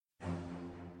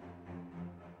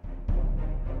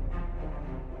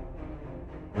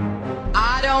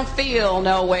don't feel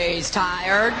no ways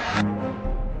tired.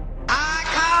 I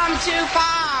come too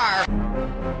far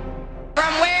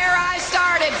from where I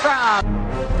started from.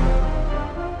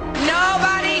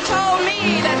 Nobody told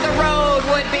me that the road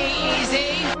would be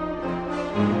easy.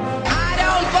 I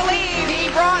don't believe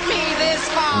he brought me this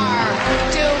far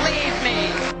to leave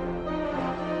me.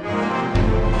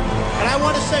 And I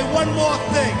want to say one more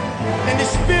thing. In the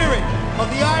spirit of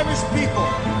the Irish people,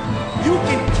 you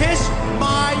can kiss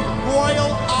my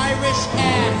royal Irish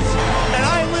ass. And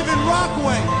I live in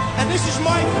Rockaway, and this is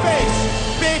my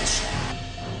face, bitch.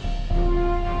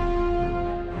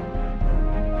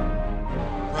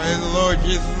 Praise the Lord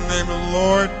Jesus in the name of the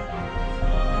Lord.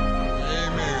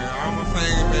 Amen. I'm going to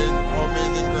sing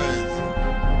Amazing Grace.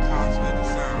 Concentrate the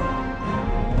sound.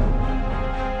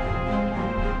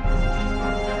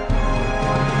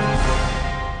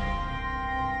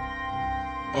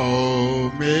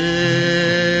 Amazing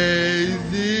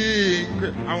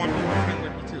Grace. I want people to sing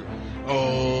with me too.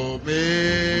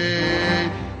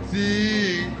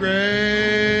 Amazing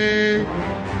Grace.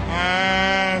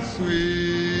 How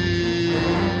sweet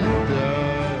the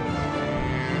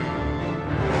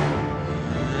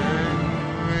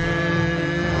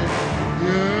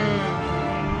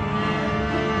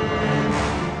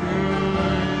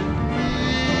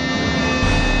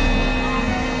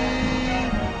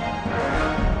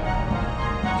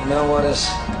You know what is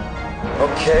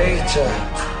okay to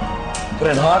put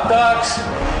in hot dogs?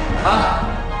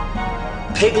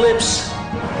 Huh? Pig lips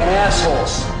and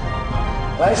assholes.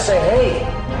 But I say, hey,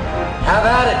 have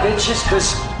at it, bitches,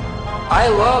 because I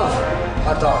love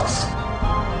hot dogs.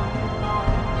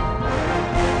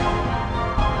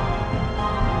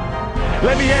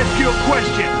 Let me ask you a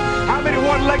question. How many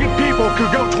one-legged people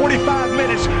could go 25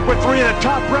 minutes with three of the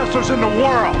top wrestlers in the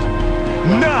world?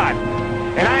 None.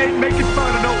 And I ain't making fun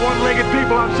of no one-legged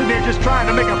people. I'm sitting there just trying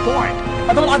to make a point.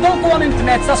 I don't go on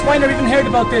internet. That's why I never even heard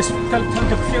about this till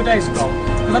a few days ago.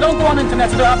 Because I don't go on internet,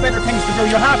 so I have better things to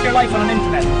do. You're half your life on an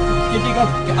internet. You go,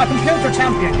 a computer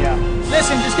champion, yeah.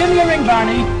 Listen, just give me a ring,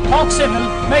 Barney. Talk civil,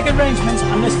 make arrangements,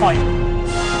 and let's fight.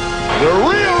 The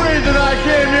real reason I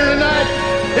came here tonight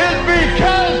is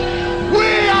because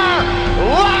we are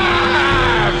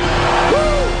live!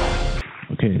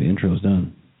 Woo! Okay, the intro's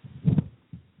done.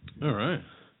 All right.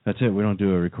 That's it. We don't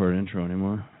do a recorded intro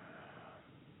anymore.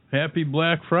 Happy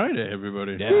Black Friday,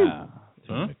 everybody. Yeah.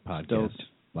 Huh? Podcast.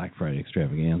 Black Friday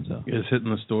extravaganza. You guys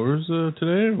hitting the stores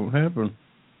today? What happened?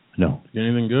 No. Get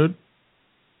anything good?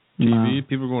 TV? No.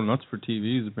 People are going nuts for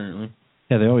TVs, apparently.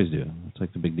 Yeah, they always do. It's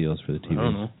like the big deals for the TV. I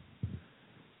don't know.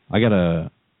 I got a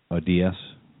DS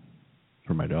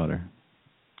for my daughter.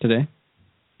 Today?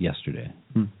 Yesterday.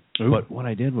 Ooh. But what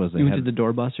I did was You went to the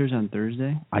Doorbusters on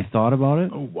Thursday? I thought about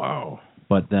it. Oh, wow.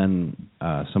 But then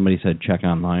somebody said check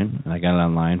online, and I got it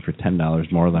online for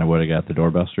 $10 more than I would have got the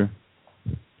Doorbuster.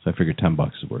 So I figured $10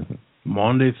 is worth it.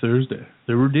 Monday, Thursday.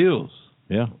 There were deals.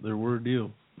 Yeah. There were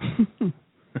deals. So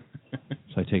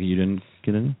I take it you didn't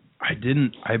get any? I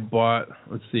didn't. I bought,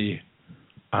 let's see,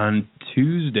 on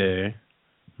Tuesday,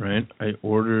 right, I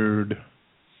ordered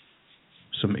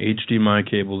some HDMI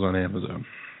cables on Amazon.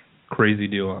 Crazy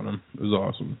deal on them. It was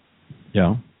awesome.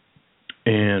 Yeah.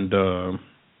 And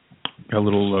got a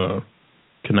little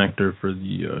connector for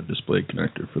the display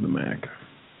connector for the Mac.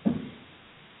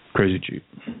 Crazy cheap.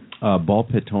 Ball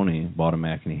Pit Tony bought a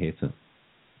Mac and he hates it.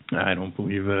 I don't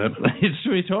believe that. It's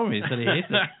what he told me. He said he hates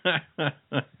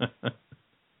it.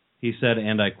 He said,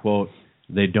 and I quote,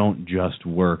 "They don't just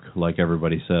work like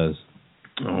everybody says."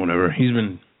 Oh, whatever. He's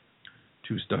been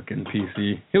too stuck in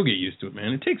PC. He'll get used to it,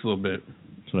 man. It takes a little bit.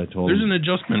 That's what I told There's him. an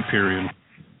adjustment period.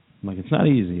 I'm like, it's not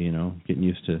easy, getting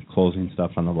used to closing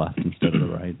stuff on the left instead of the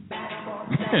right.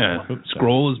 Yeah,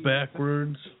 scroll is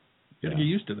backwards. You gotta get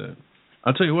used to that.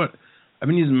 I'll tell you what, I've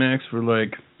been using Macs for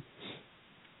like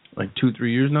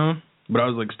 2-3 years now, but I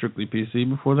was like strictly PC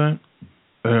before that.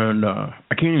 And I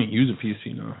can't even use a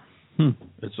PC now.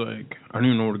 It's like, I don't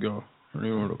even know where to go. I don't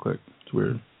even know where to click. It's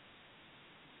weird.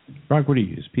 Brock, what do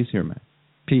you use, PC or Mac?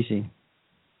 PC.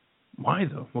 Why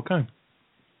though? What kind?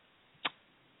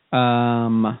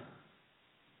 I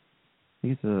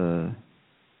think it's a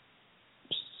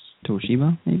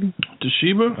Toshiba, maybe?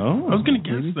 Toshiba? Oh. I was going to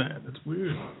guess that. That's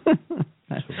weird.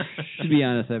 To be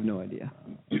honest, I have no idea.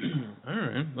 All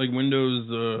right. Like Windows...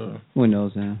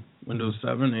 Windows, yeah. Windows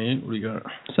 7, 8, what do you got?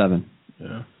 7.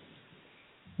 Yeah.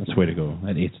 That's the way to go.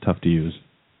 That 8's tough to use.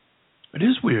 It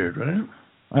is weird, right?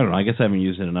 I don't know. I guess I haven't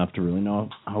used it enough to really know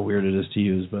how weird it is to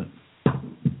use, but... How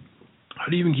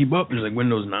do you even keep up? There's like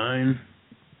Windows 9.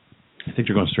 I think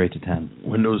you're going straight to 10.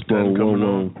 Windows 10 whoa, coming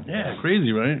whoa. out. Yeah,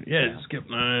 crazy, right? Yeah, skip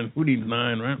 9. Who needs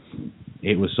 9, right?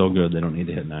 8 was so good they don't need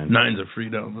to hit 9. 9's a free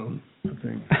download, I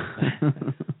think.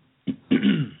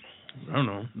 I don't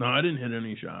know. No, I didn't hit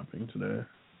any shopping today.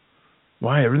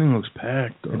 Why? Everything looks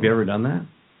packed, though. Have you ever done that?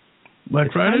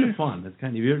 Black Friday? It's kind of fun.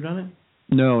 Have you ever done it?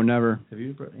 No, never. Have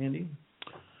you, Andy?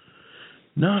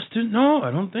 No,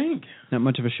 I don't think. Not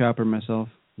much of a shopper myself.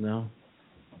 No.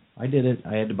 I did it.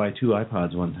 I had to buy 2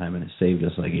 iPods one time, and it saved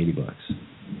us like $80.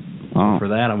 Oh. For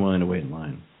that, I'm willing to wait in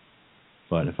line.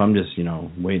 But if I'm just,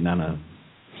 waiting on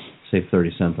save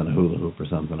 30 cents on a hula hoop or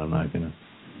something, I'm not going to.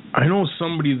 I know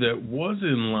somebody that was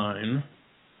in line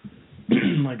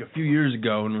like a few years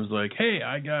ago and was like, hey,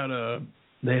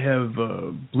 they have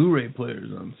Blu-ray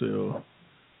players on sale.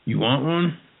 You want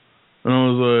one? And I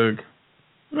was like,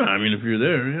 I mean, if you're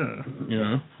there,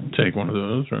 yeah. I'll take one of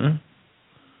those, right?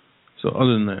 So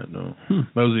other than that, no.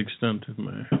 That was the extent of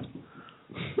my...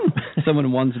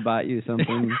 Someone once bought you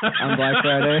something on Black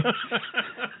Friday.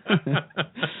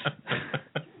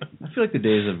 I feel like the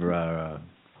days of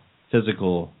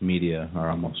physical media are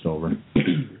almost over.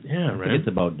 Yeah, right. It's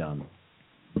about done.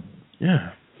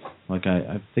 Yeah. Like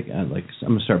I think I'm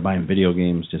gonna start buying video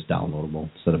games just downloadable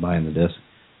instead of buying the disc.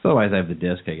 Otherwise, I have the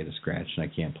disc, I get a scratch and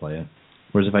I can't play it.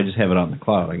 Whereas if I just have it out in the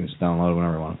cloud, I can just download it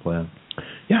whenever I want to play it.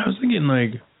 Yeah, I was thinking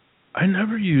I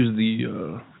never use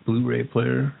the Blu-ray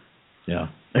player. Yeah.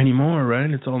 Anymore, right?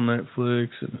 It's all Netflix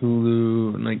and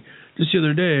Hulu, and just the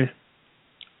other day,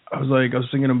 I was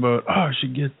thinking about, I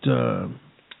should get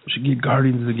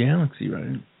Guardians of the Galaxy,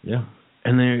 right? Yeah.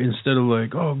 And they instead of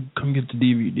come get the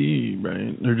DVD,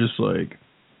 right? They're just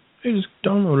hey, just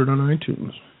download it on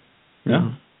iTunes.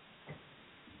 Yeah.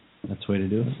 That's the way to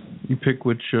do it. You pick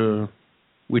which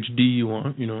D you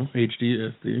want,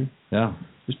 HD, SD. Yeah.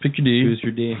 Just pick your D. Choose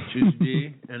your D. Choose your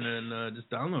D, and then just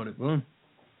download it. Boom.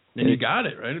 And you got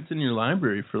it, right? It's in your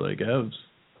library for evs.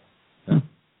 Yeah.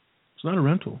 It's not a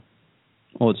rental.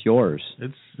 Oh, it's yours.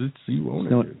 It's you own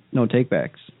it. No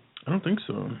takebacks. I don't think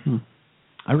so.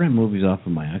 I rent movies off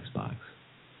of my Xbox.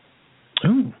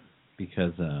 Oh.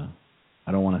 Because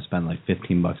I don't want to spend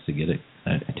 $15 to get it.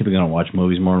 I typically don't watch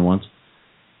movies more than once.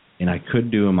 And I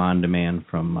could do them on demand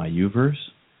from my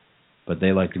Uverse, but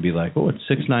they like to be it's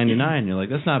 $6.99. You're like,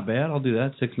 that's not bad. I'll do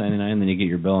that, $6.99. Then you get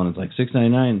your bill and it's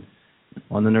 $6.99.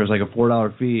 Well, and then there's a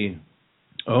 $4 fee.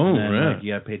 Oh, and then, right.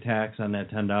 You got to pay tax on that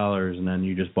 $10, and then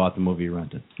you just bought the movie you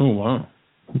rented. Oh, wow.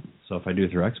 So if I do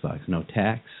it through Xbox, no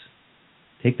tax.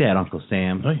 Take that, Uncle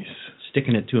Sam. Nice.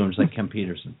 Sticking it to him just like Ken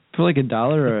Peterson. For $1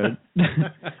 or a...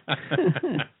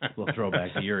 We'll throw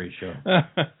back the Yuri show.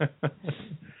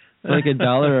 For $1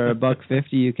 or $1.50,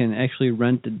 you can actually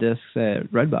rent the discs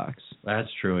at Redbox. That's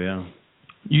true, yeah.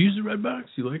 You use the Redbox?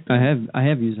 You like that? I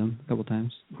have used them a couple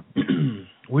times.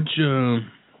 Which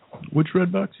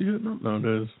Redbox you hitting up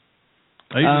nowadays?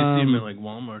 I usually see them at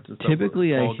Walmart and stuff.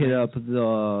 Typically, I hit up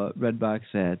the Redbox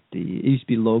at it used to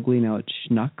be Locally, now it's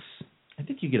Schnucks. I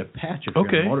think you get a patch if you're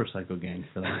in a motorcycle gang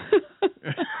for that.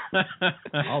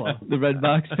 The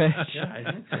Redbox patch. Yeah, I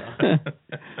think so.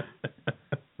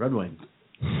 Red Wings.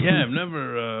 Yeah, I've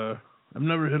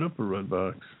never hit up a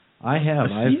Redbox. I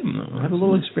have. I have a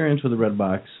little experience with the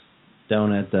Redbox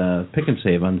down at Pick and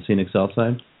Save on the Scenic South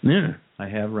Side. Yeah. I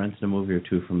have rented a movie or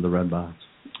two from the Redbox.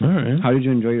 All right. How did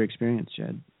you enjoy your experience,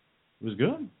 Chad? It was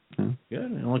good. Yeah.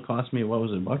 Good. It only cost me, what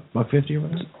was it, $1.50 or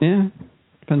whatever? Yeah.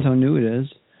 Depends how new it is.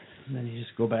 And then you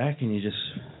just go back and you just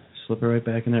slip it right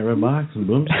back in that Redbox and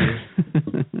boom.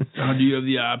 How do you have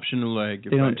the option to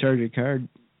they don't charge your card.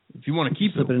 If you want to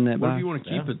keep slip it in that what box. if you want to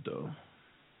keep it though?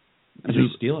 You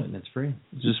just steal it and it's free.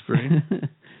 It's just free?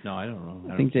 No, I don't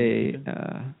know. I think they,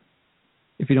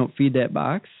 if you don't feed that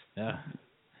box, yeah,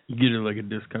 you get it a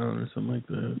discount or something like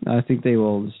that. I think they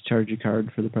will just charge your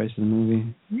card for the price of the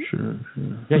movie. Sure.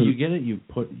 Yeah, you get it. You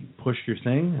push your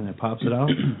thing and it pops it out.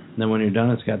 And then when you're done,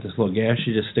 it's got this little gash.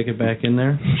 You just stick it back in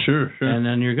there. Sure. And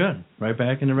then you're good. Right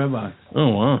back in the Redbox. Oh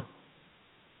wow.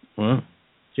 Wow.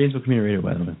 Janesville Community Radio,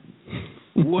 by the way.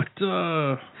 What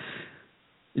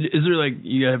is there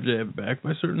you have to have it back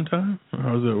by a certain time? Or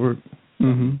how does that work?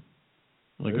 Mm-hmm.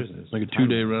 Like a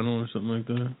 2-day rental or something like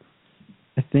that?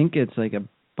 I think it's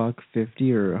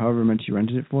 $1.50 or however much you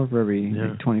rented it for every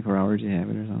 24 hours you have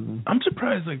it or something. I'm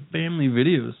surprised Family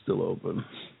Video is still open.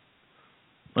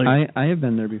 I have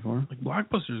been there before.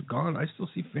 Blockbuster's gone. I still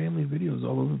see Family Videos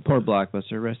all over the place. Poor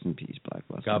Blockbuster. Rest in peace,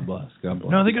 Blockbuster. God bless.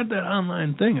 No, they got that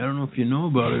online thing. I don't know if you know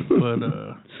about it, but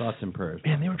thoughts and prayers.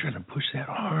 Man, they were trying to push that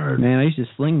hard. Man, I used to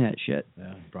sling that shit.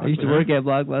 Yeah, I used to work at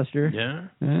Blockbuster. Yeah.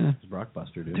 It's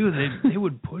Blockbuster, dude. Dude, they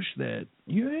would push that.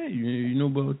 Yeah, you know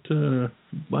about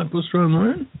Blockbuster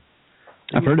Online?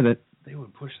 I've heard of it. They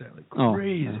would push that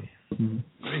crazy. Yeah. Mm-hmm.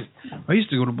 Crazy. I used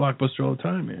to go to Blockbuster all the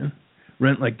time, man.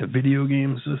 rent like the video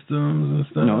game systems and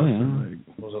stuff. No, yeah. And, like,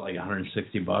 Was it like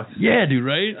 $160? yeah, dude,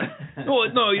 right?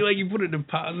 No, you put a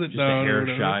deposit Just down. a hair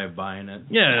shy of buying it.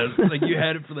 Yeah, like you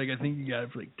had it for I think you got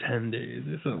it for 10 days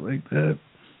or something like that.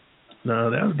 No,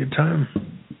 that was a good time.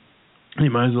 You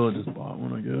might as well have just bought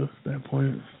one, I guess, at that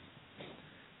point.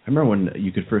 I remember when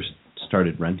you could first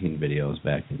started renting videos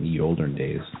back in the olden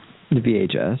days. The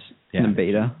VHS. Yeah. And the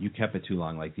beta. You kept it too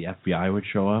long. Like the FBI would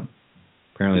show up.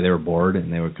 Apparently they were bored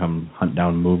and they would come hunt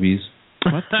down movies.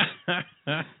 What?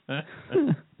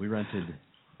 We rented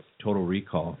Total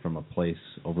Recall from a place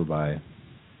over by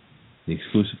the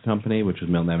Exclusive Company, which was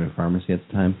Milton Avenue Pharmacy at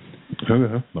the time.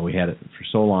 Okay. But we had it for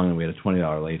so long and we had a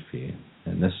 $20 late fee.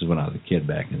 And this is when I was a kid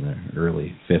back in the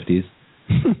early 50s.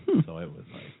 So it was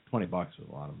like $20 was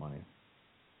a lot of money.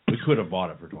 We could have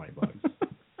bought it for $20.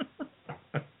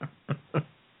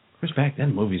 Because back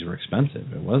then movies were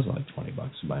expensive. It was like $20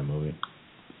 to buy a movie.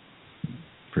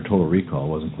 For Total Recall, it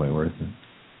wasn't quite worth it.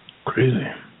 Crazy.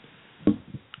 I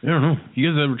don't know. You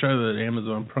guys ever try that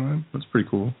Amazon Prime? That's pretty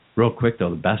cool. Real quick though,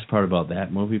 the best part about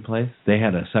that movie place, they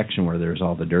had a section where there's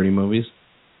all the dirty movies.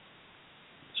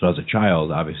 So as a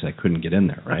child, obviously I couldn't get in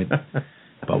there, right?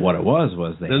 But what it was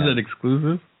they Is it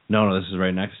exclusive? No, this is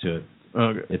right next to it.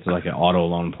 Okay. It's like an auto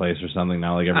loan place or something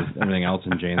now, like everything else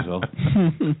in Janesville.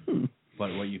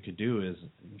 But what you could do is,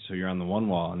 so you're on the one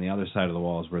wall, and the other side of the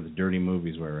wall is where the dirty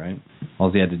movies were, right?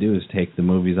 All you had to do is take the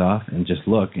movies off and just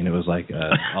look, and it was like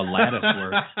a lattice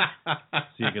work.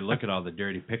 So you could look at all the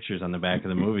dirty pictures on the back of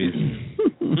the movies.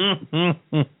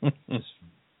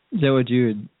 Is that what you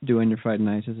would do on your Friday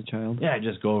nights as a child? Yeah, I'd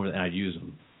just go over there and I'd use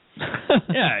them.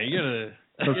 Yeah, you gotta...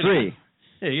 For free.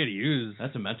 Yeah, you gotta use...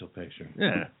 That's a mental picture. Yeah.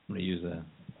 I'm going to use that.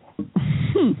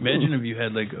 Imagine if you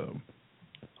had like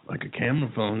a camera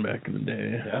phone back in the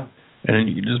day. Yeah. And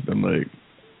you could just been like,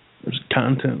 there's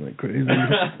content like crazy.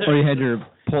 Or you had your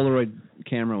Polaroid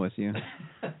camera with you.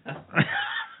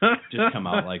 Just come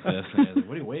out like this. And like,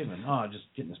 what are you waving? Oh, just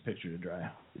getting this picture to dry.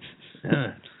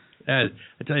 Yeah.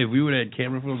 I tell you, if we would have had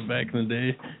camera phones back in the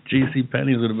day, J.C.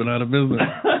 Penney's would have been out of business.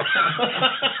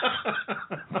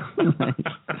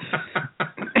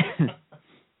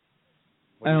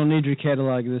 I don't need your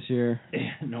catalog this year.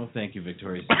 No, thank you,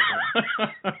 Victoria's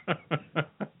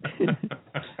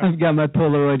I've got my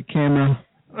Polaroid camera.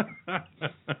 Now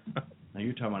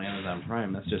you're talking about Amazon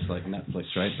Prime. That's just like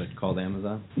Netflix, right? But called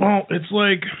Amazon. Well, it's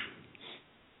like,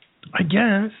 I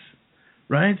guess,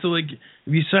 right? So like,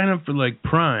 if you sign up for like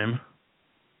Prime,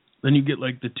 then you get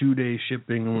like the 2-day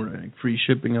shipping or like free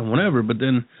shipping on whatever. But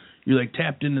then you're like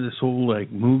tapped into this whole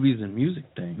like movies and music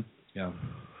thing. Yeah.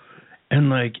 And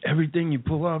like everything you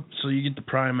pull up, so you get the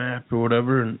Prime app or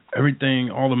whatever, and everything,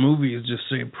 all the movies just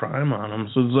say Prime on them.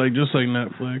 So it's like just like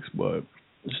Netflix, but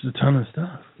just a ton of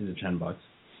stuff. Is it $10?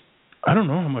 I don't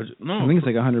know how much. No, I think it's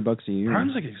like $100 a year.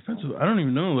 Prime's like expensive. I don't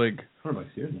even know. Like $100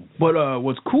 a year. But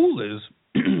what's cool is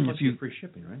if you free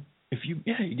shipping, right? If you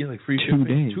you get like free 2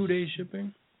 shipping, days. 2-day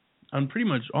shipping on pretty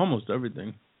much almost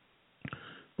everything.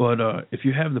 But if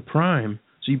you have the Prime,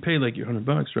 so you pay like your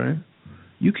 $100, right?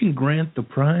 You can grant the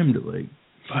Prime to like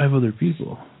 5 other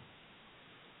people.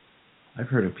 I've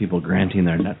heard of people granting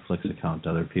their Netflix account to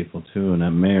other people too, and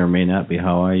that may or may not be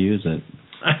how I use it.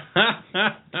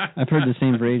 I've heard the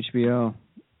same for HBO.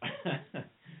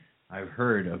 I've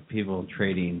heard of people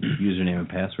trading username and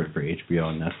password for HBO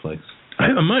and Netflix.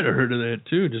 I might have heard of that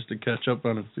too, just to catch up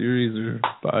on a series or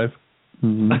 5.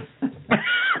 Mm-hmm.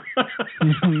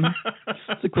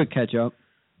 It's a quick catch up.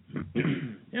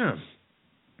 Yeah,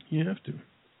 you have to.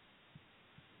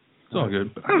 It's all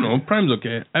good. But I don't know. Prime's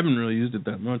okay. I haven't really used it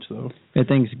that much though. At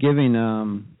Thanksgiving, I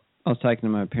was talking to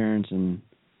my parents, and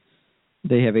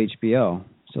they have HBO,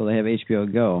 so they have HBO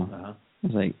Go. Uh-huh. I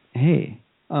was like, "Hey,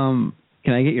 can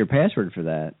I get your password for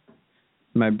that?"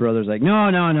 My brother's like, "No,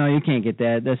 you can't get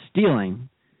that. That's stealing."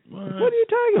 What? Like, what are you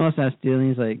talking about? It's not stealing.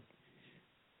 He's like,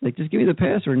 just give me the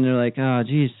password. And they're like, "Oh,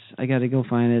 geez, I got to go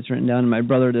find it. It's written down." And my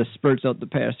brother just spurts out the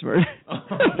password.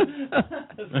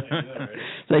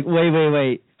 It's like,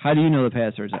 wait. How do you know the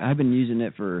passwords? I've been using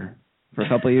it for a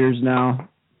couple of years now.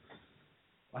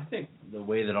 I think the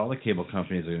way that all the cable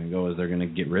companies are going to go is they're going to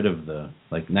get rid of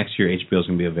next year HBO is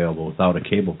going to be available without a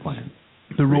cable plan.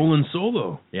 The rolling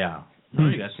solo. Yeah. I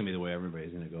think that's going to be the way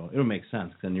everybody's going to go. It'll make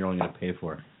sense, 'cause then you're only going to pay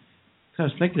for it. So I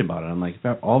was thinking about it. I'm like,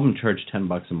 if all of them charge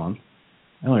 $10 a month,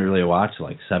 I only really watch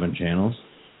like 7 channels.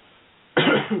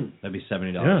 That'd be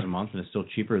 $70 a month, and it's still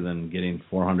cheaper than getting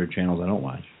 400 channels I don't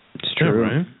watch. It's true,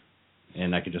 right?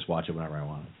 And I could just watch it whenever I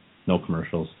want. No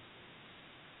commercials.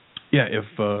 Yeah, if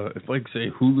like say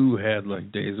Hulu had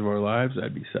like Days of Our Lives,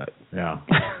 I'd be set. Yeah.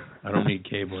 I don't need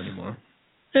cable anymore.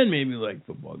 And maybe like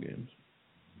football games.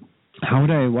 How would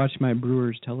I watch my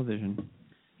Brewers television?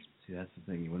 See, that's the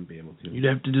thing. You wouldn't be able to. You'd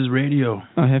have to just radio.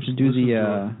 I have to do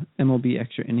the MLB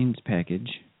Extra Innings package.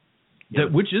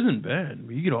 Which isn't bad.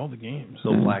 You get all the games.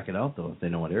 They'll black it out, though, if they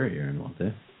know what area you're in, won't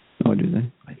they? Oh, do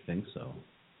they? I think so.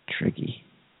 Tricky.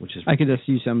 Which is I could just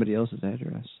use somebody else's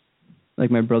address.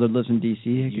 Like my brother lives in D.C. He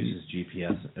uses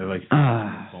GPS. Or like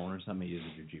your phone or something, it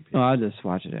uses your GPS. Oh, I'll just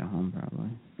watch it at home, probably.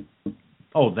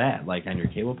 Oh, that? Like on your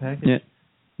cable package? Yeah.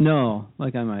 No,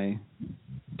 like on my...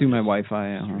 Do my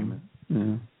Wi-Fi at home.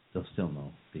 Yeah. They'll still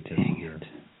know because of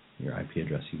your IP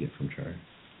address you get from Charter.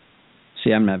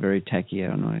 See, I'm not very techie. I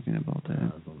don't know anything about that.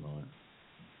 I don't know it.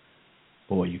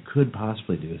 But what you could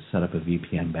possibly do is set up a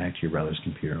VPN back to your brother's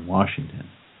computer in Washington.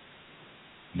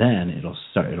 Then it'll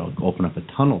open up a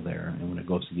tunnel there, and when it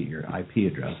goes to get your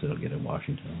IP address, it'll get in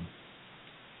Washington.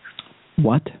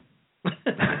 What?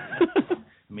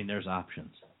 I mean, there's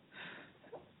options.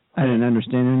 I didn't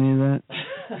understand any of that.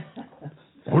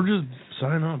 Or just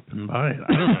sign up and buy it.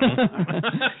 I don't know.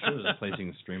 Sure, there's a place you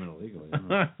can stream it illegally.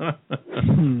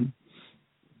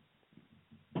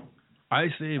 I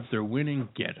say if they're winning,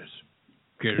 get it.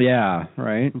 Get it. Yeah,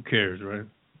 right. Who cares, right?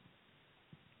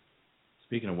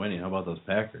 Speaking of winning, how about those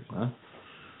Packers, huh?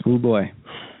 Oh, boy.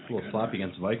 A little sloppy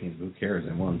against the Vikings, but who cares?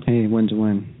 They won. Hey, win's a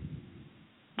win.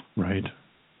 Right.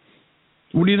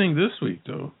 What do you think this week,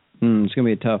 though? It's going to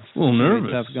be a tough. A little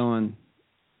nervous. Tough going.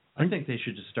 I think they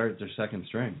should just start their second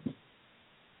string.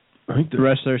 I think the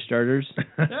rest of their starters?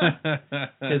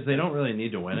 Because they don't really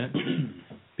need to win it.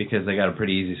 Because they got a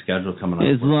pretty easy schedule coming up.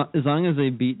 As long as they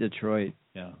beat Detroit.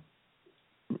 Yeah.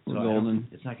 So golden.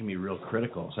 It's not going to be real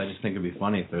critical. So I just think it'd be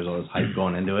funny if there's all this hype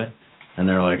going into it. And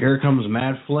they're like, here comes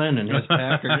Matt Flynn and his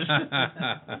Packers.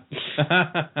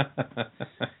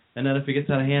 And then if it gets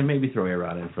out of hand, maybe throw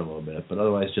A-Rod in for a little bit. But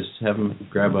otherwise, just have him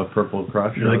grab a purple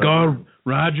crush. You're like, oh,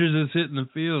 Rodgers is hitting the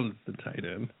field. It's the tight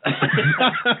end.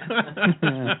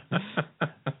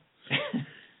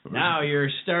 Now you're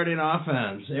starting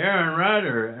offense. Aaron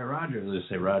Rodgers. Let's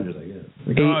say Rodgers, I guess.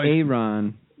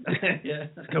 Aaron. Yeah.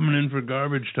 It's coming in for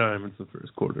garbage time. It's the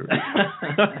first quarter.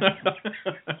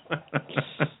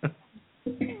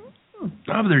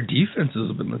 Oh, their defenses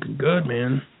have been looking good,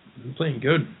 man. They're playing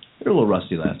good. They were a little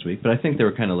rusty last week, but I think they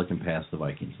were kind of looking past the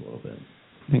Vikings a little bit.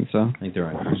 I think so. I think they're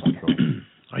under control.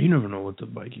 Oh, you never know what the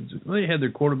Vikings are. Well, they had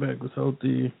their quarterback was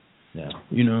healthy. Yeah.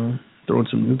 You know, throwing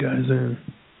some new guys in.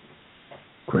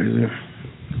 Crazy.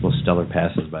 Well, stellar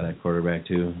passes by that quarterback,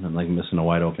 too. And like missing a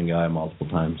wide open guy multiple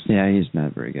times. Yeah, he's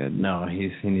not very good. No,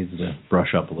 he needs to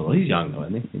brush up a little. He's young, though,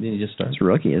 isn't he? Didn't he just start? He's a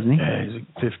rookie, isn't he? Yeah, he's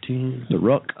like 15. The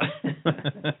rook.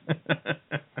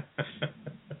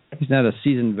 He's not a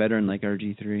seasoned veteran like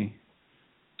RG3.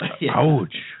 Yeah.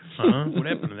 Ouch. Huh? What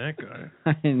happened to that guy?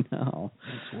 I know.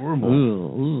 It's horrible.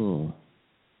 Ooh.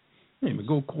 Hey, but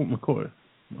go Colt McCoy.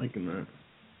 I'm liking that.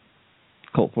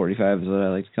 Colt 45 is what I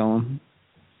like to call him.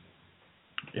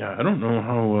 Yeah, I don't know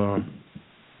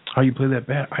how you play that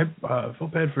bad. I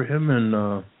felt bad for him and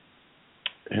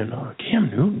Cam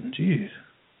Newton. Jeez.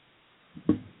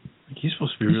 He's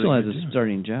supposed to be really He still has good, a too.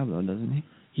 starting job, though, doesn't he?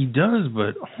 He does,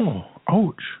 but,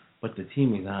 ouch. But the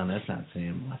team he's on, that's not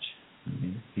saying much. I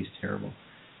mean, he's terrible.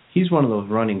 He's one of those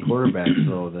running quarterbacks,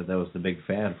 though, that was the big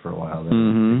fad for a while.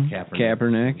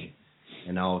 Kaepernick.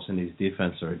 And now all of a sudden these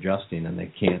defenses are adjusting, and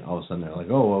they can't, all of a sudden they're like,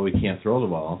 oh, well, we can't throw the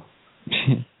ball.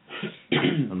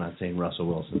 I'm not saying Russell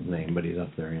Wilson's name, but he's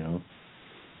up there, you know.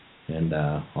 And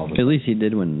all of a At least he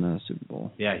did win the Super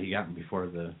Bowl. Yeah, he got before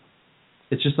the...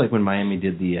 It's just like when Miami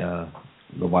did the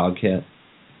Wildcat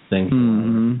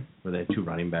thing, where they had two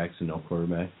running backs and no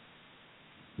quarterback.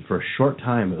 And for a short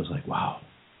time, it was like, wow,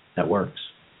 that works.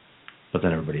 But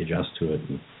then everybody adjusts to it.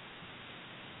 And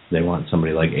they want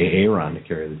somebody like Aaron to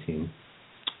carry the team.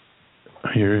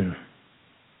 I hear you.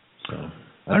 So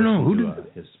I don't know who did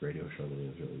his radio show that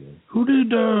was really good. Who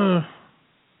did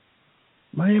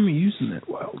Miami using that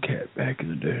Wildcat back in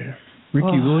the day?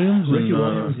 Ricky Williams. Ricky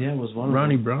Williams, yeah, was one.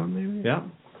 Ronnie of them. Brown, maybe. Yeah,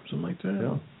 something like that.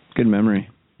 Yeah, good memory.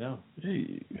 Yeah.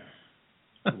 Hey.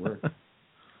 Good work.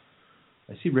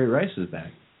 I see Ray Rice is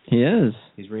back. He is.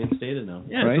 He's reinstated now.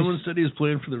 Yeah, Rice. someone said he was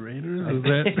playing for the Raiders. Is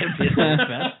that?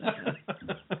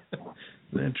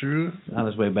 Is that true? On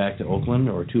his way back to Oakland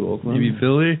or to Oakland. Maybe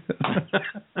Philly.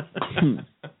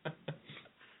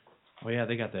 Oh yeah,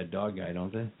 they got that dog guy,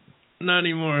 don't they? Not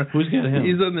anymore. Who's got him?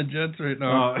 He's on the Jets right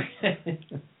now. Oh, okay.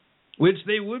 Which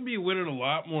they would be winning a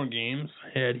lot more games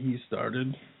had he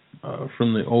started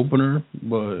from the opener,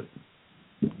 but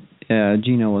yeah,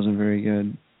 Gino wasn't very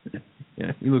good.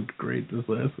 Yeah, he looked great this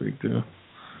last week too.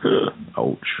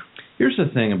 Ouch. Here's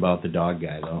the thing about the dog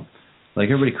guy, though. Like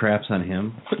everybody craps on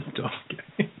him, Dog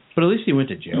guy. but at least he went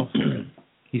to jail for it.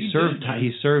 He served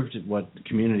what the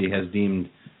community has deemed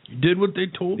He did what they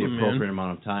told the him, appropriate man.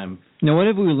 amount of time. Now, what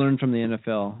have we learned from the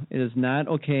NFL? It is not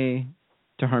okay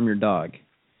to harm your dog.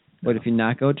 But if you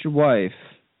knock out your wife...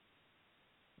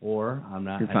 Or, I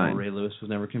know fine. Ray Lewis was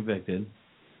never convicted.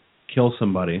 Kill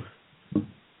somebody. That's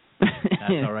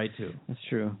all right, too. That's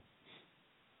true.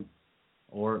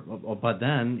 But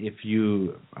then, if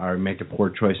you make a poor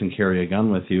choice and carry a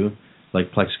gun with you,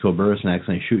 like Plexico Burris, and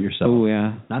accidentally shoot yourself. Oh,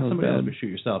 yeah. Not somebody else, bad. but shoot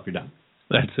yourself, you're done.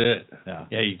 That's it. Yeah.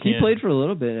 Yeah, you He can't. played for a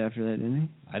little bit after that, didn't he?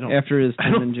 I don't. After his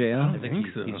time in jail? I I think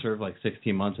so. he served like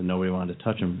 16 months and nobody wanted to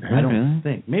touch him. Really? I don't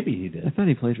think. Maybe he did. I thought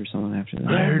he played for someone after that.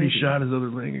 I heard he shot his other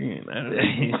leg again. I don't know.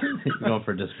 He's going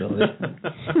for disability.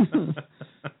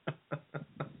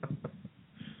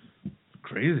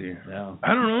 Crazy. Yeah.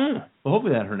 I don't know. Well,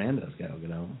 hopefully that Hernandez guy will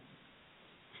get out.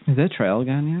 Is that trial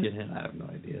gone yet? Get him? I have no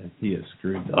idea. He is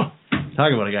screwed though.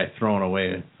 Talk about a guy throwing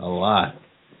away a lot.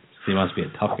 He must be a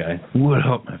tough guy. Would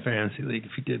help my fantasy league if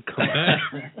he did come back.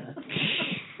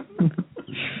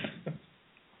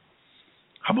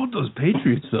 How about those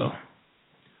Patriots, though?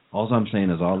 All I'm saying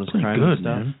is all this Pretty crime good, and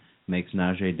stuff man. makes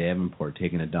Najee Davenport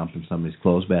taking a dump in somebody's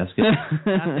clothes basket not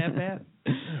that bad.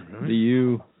 Yeah, really? The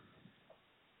U.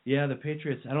 Yeah, the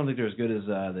Patriots, I don't think they're as good as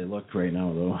they look right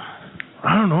now, though.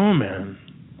 I don't know, man.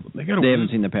 They got a They win. haven't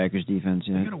seen the Packers defense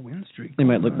They yet. got a win streak. They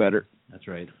might going look on. better. That's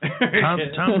right.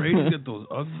 Tom Brady's got those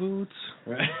UGG boots.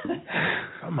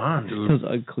 Come on, dude. Those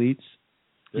UGG cleats.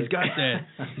 He's got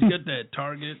that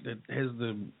target that has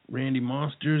the Randy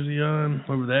Moss jersey on.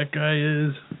 Whoever that guy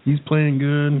is, he's playing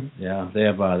good. Yeah, they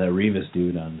have that Revis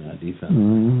dude on defense.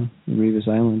 Revis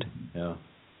Island. Yeah.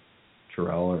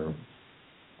 Terrell or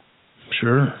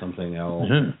Sure. something else.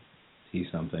 Yeah. T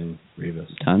something. Revis.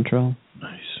 Tantrell.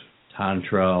 Nice.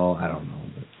 Tantrell, I don't know.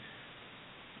 But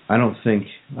I don't think,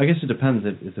 I guess it depends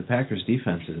if the Packers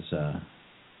defense is, I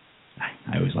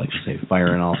always like to say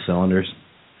firing all cylinders.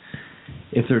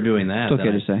 If they're doing that, It's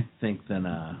okay then to say. I think then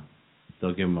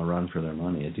they'll give them a run for their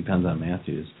money. It depends on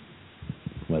Matthews,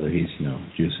 whether he's,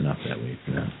 juicing up that week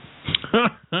or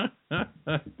not.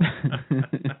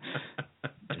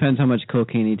 Depends how much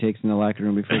cocaine he takes in the locker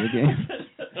room before the game.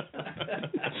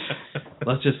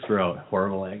 Let's just throw out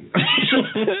horrible eggs.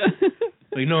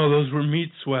 Those were meat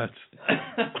sweats.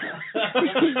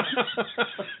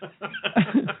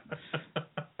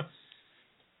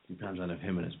 Depends on if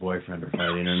him and his boyfriend are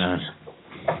fighting or not.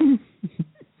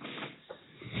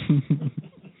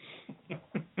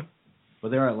 But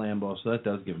they're at Lambeau, so that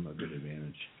does give them a good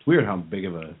advantage. It's weird how big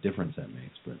of a difference that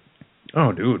makes, but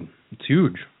Oh, dude, it's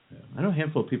huge. yeah. I know a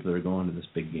handful of people that are going to this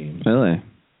big game. Really?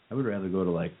 I would rather go to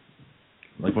like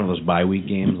one of those bye week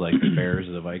games, like the Bears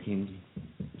or the Vikings.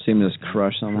 See him just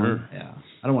crush someone. Yeah,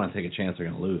 I don't want to take a chance they're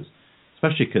going to lose,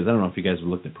 especially because I don't know if you guys have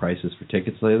looked at prices for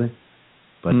tickets lately,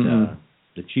 but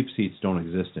the cheap seats don't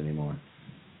exist anymore.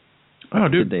 Oh,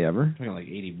 dude. Did they ever? I'm talking like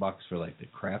 $80 for like the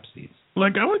crap seats.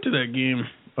 Like, I went to that game.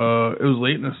 It was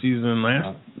late in the season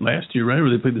last year, right, where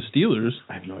they played the Steelers.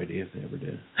 I have no idea if they ever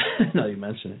did. Now you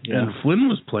mention it. Yeah. And Flynn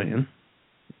was playing,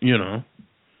 and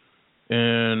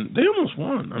they almost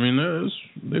won. I mean,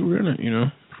 they were in it,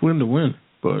 Flynn to win,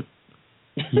 but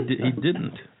he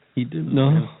didn't. He didn't.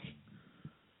 No. Man.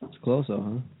 It's close, though,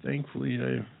 huh? Thankfully,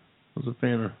 I was a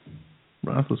fan of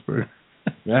Roethlisberger.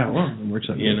 Yeah, well, it works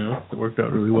out. It worked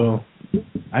out really well.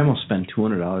 I almost spent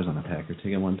 $200 on a Packer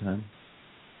ticket one time.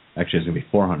 Actually, it's gonna be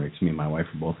 $400 because me and my wife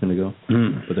are both gonna go.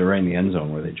 But they're right in the end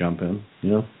zone where they jump in.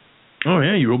 Oh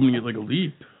yeah, you're hoping to get like a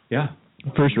leap. Yeah.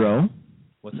 First row?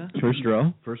 What's that? First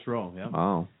row? First row. Yeah.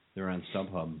 Wow. They're on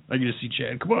StubHub. I get to see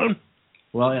Chad. Come on.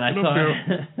 Well, and I Come thought up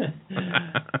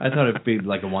I thought it'd be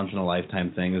like a once in a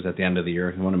lifetime thing. It was at the end of the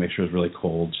year. I want to make sure it's really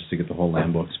cold just to get the whole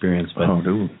Lambeau experience. But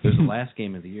dude. it was the last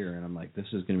game of the year, and I'm like,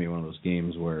 this is gonna be one of those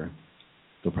games where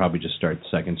they'll probably just start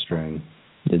second string.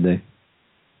 Did they?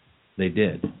 They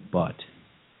did, but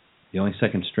the only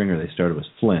second stringer they started was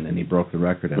Flynn, and he broke the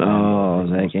record. Oh,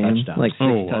 that game? Touchdowns. Like 6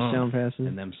 wow. touchdown passes?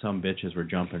 And them some bitches were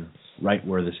jumping right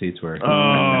where the seats were.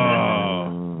 Oh,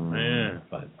 man.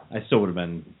 But I still would have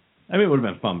been. I mean, it would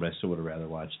have been fun, but I still would have rather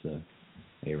watched the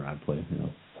A-Rod play.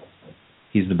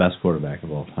 He's the best quarterback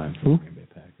of all time for the Green Bay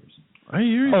Packers. I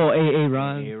hear you. Oh,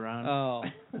 A-Ron. A-Rod. Oh,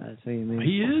 that's what you mean.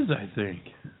 He is, I think.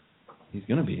 He's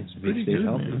gonna be. If he Pretty stays good,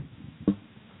 healthy. man.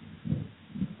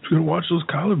 Just gonna watch those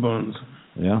collarbones.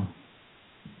 Yeah.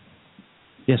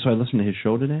 Yeah. So I listened to his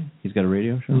show today. He's got a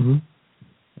radio show. Mm-hmm.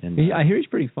 And I hear he's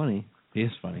pretty funny. he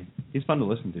is funny. He's fun to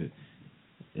listen to,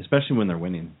 especially when they're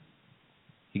winning.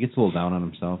 He gets a little down on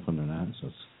himself when they're not.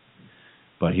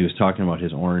 But he was talking about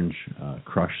his orange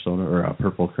crush soda, or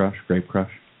purple crush, grape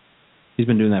crush. He's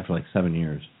been doing that for like 7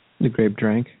 years. The grape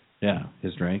drink. Yeah,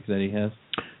 his drink that he has.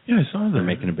 Yeah, I saw that. They're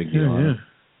making a big deal on it.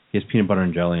 He has peanut butter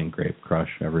and jelly and grape crush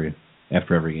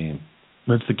after every game.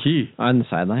 That's the key. On the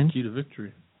sideline? Key to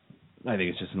victory. I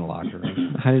think it's just in the locker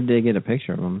room. How did they get a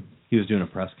picture of him? He was doing a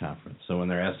press conference, so when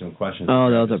they're asking him questions... Oh,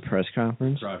 that was a press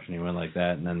conference? Crush, and he went like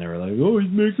that, and then they were like, oh, he's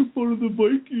making fun of the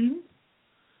Vikings.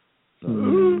 So,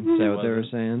 is that what they were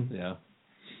saying? Yeah.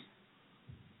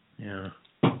 Yeah.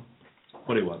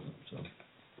 But he wasn't, so...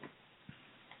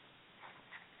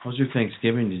 How was your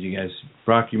Thanksgiving? Did you guys...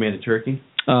 Brock, you made a turkey?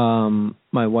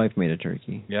 My wife made a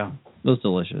turkey. Yeah. It was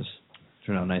delicious.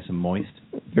 Turned out nice and moist?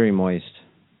 Very moist.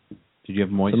 Did you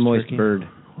have moist The moist turkey? bird.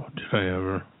 Oh, did I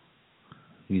ever?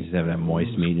 You used to have that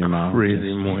moist meat in your mouth.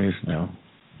 Crazy moist. No.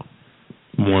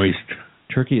 Moist.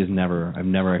 Turkey is never... I've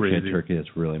never actually had Crazy. turkey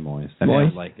that's really moist.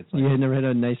 Moist? It's you had never had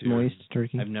a nice moist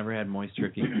turkey? I've never had moist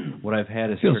turkey. What I've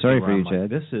had is I feel turkey sorry where for I'm you, like,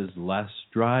 Chad. this is less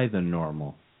dry than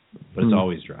normal. But it's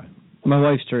always dry. My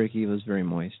wife's turkey was very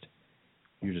moist.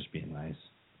 You're just being nice.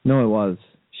 No, it was.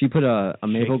 She put a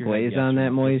maple your head glaze yes on or that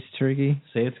no. moist turkey.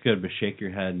 Say it's good, but shake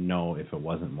your head no if it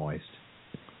wasn't moist.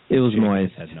 It was Shake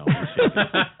moist. Your head no.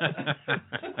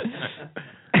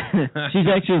 She's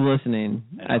actually listening,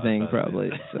 I think, I probably.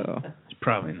 So It's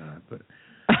probably not, but...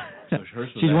 So hers was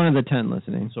she's one of the 10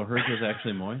 listening. So hers was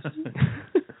actually moist?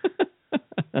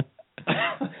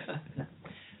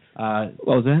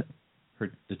 What was that?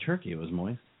 The turkey was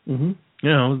moist. Mm-hmm.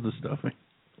 Yeah, it was the stuffing.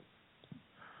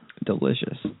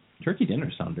 Delicious. Turkey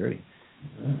dinners sound dirty.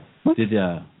 Did you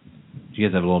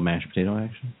guys have a little mashed potato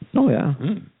action? Oh, yeah.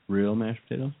 Real mashed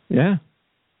potatoes? Yeah.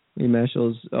 We mashed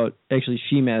those. Actually,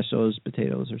 she mashed those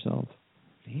potatoes herself.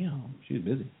 Damn, she was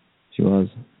busy. She was.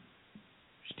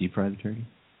 She deep fried the turkey?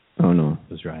 Oh, no.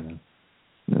 It was dry then.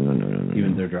 No.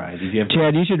 Even they're dry. Did you have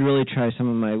Chad, you should really try some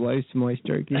of my wife's moist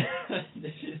turkey.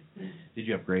 Did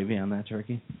you have gravy on that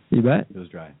turkey? You bet. It was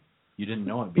dry. You didn't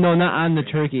know it. No, not on the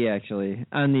turkey, actually.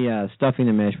 On the stuffing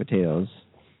and mashed potatoes.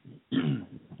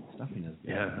 Stuffing is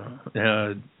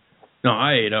Yeah. No,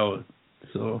 I ate out,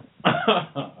 so...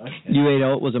 Okay. You ate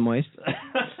out? Was it moist?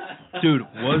 Dude,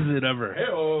 was it ever?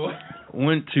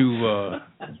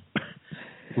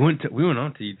 We went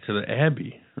out to eat to the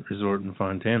Abbey Resort in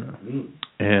Fontana,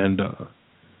 and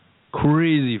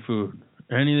crazy food,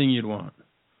 anything you'd want,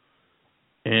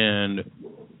 and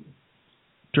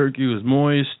turkey was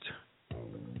moist.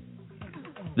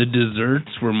 The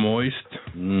desserts were moist.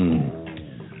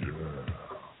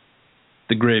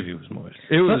 The gravy was moist.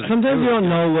 Sometimes you don't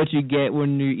know what you get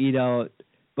when you eat out,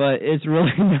 but it's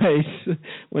really nice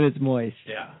when it's moist.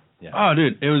 Yeah. Oh,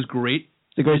 dude, it was great.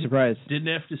 It's a great surprise. Didn't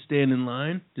have to stand in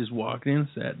line. Just walked in,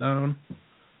 sat down,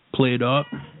 played up.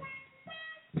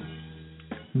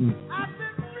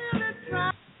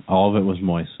 All of it was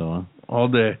moist, so all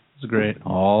day. It was great.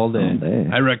 All day.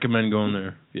 I recommend going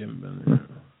there if you haven't been there.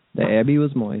 The Abbey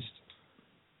was moist.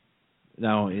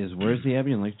 Now, where's the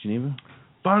Abbey in Lake Geneva?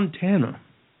 Fontana.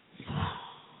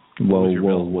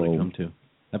 Whoa. Come to?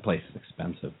 That place is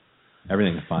expensive.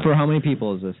 Everything is fun. For how many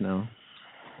people is this now?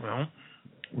 Well,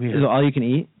 is it all you can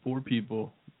eat? 4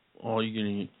 people, all you can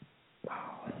eat.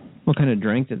 What kind of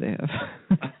drink did they have?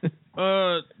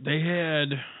 They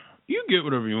had. You get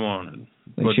whatever you wanted.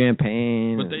 Like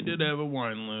champagne. But they did have a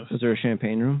wine list. Was there a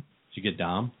champagne room? Did you get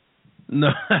Dom? No,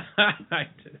 I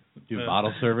did. Do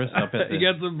bottle service up at the, you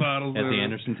got some bottle service. the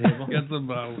Anderson table? Got some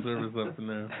bottle service up in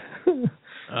there.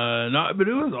 No, but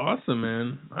it was awesome,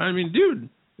 man. I mean, dude,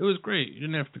 it was great. You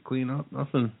didn't have to clean up,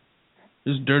 nothing.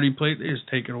 Just dirty plate, they just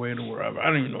take it away to wherever. I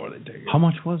don't even know where they take it. How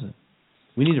much was it?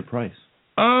 We need a price.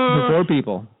 For 4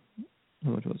 people.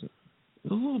 How much was it?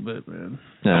 It was a little bit, man.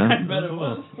 Yeah. I bet it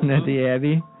was. At the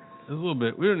Abbey? It was a little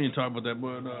bit. We don't need to talk about that,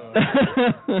 but...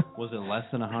 Was it less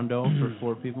than $100 for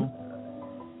 4 people?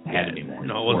 It had to be more.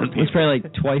 No, it wasn't. It was probably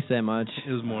like twice that much.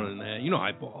 It was more than that. You know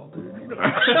I balled, dude.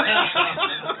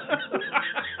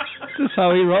 This is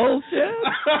how he rolls,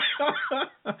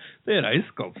 yeah. They had ice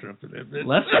sculpture up in there.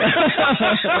 Less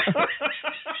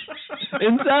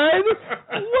Inside?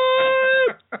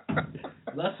 What?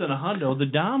 Less than $100. The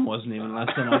Dom wasn't even less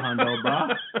than $100, bro.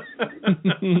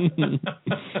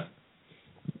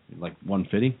 Like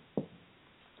 $150?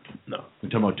 No. We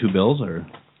talking about 2 bills or?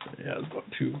 Yeah, it was about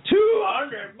 $200.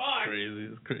 Crazy,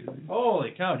 it's crazy.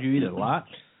 Holy cow! Do you eat a lot?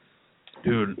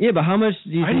 Dude. Yeah, but how much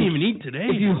do you I didn't even eat today.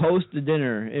 If you host a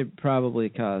dinner, it probably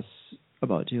costs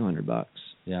about $200.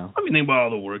 Yeah. I mean, think about all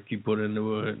the work you put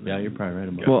into it. Yeah, you're probably right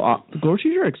about Well,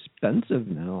 groceries are expensive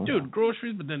now. Dude,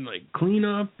 groceries, but then like clean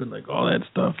up and like all that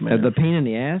stuff, man. The pain in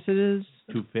the ass it is.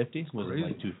 $250? Was it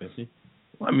like $250?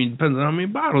 Well, I mean, depends on how many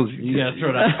bottles you gotta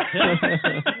throw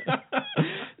that.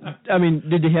 I mean,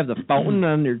 did they have the fountain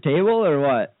on your table or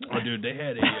what? Oh, dude, they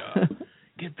had a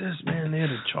get this, man. They had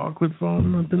a chocolate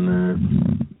fountain up in there.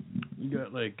 You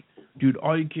got like, dude,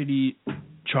 all you could eat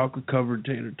chocolate covered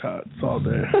tater tots all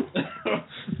day.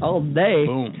 All day.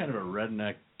 Boom. What kind of a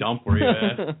redneck dump were you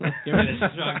at? Give me this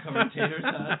chocolate covered tater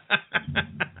tots.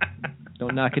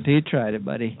 Don't knock it till you tried it,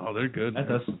 buddy. Oh, they're good. That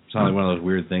does sound like one of those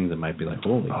weird things that might be like,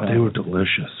 holy crap. They were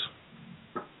delicious.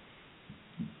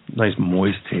 Nice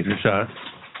moist tater shot.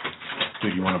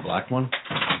 Dude, you want a black one?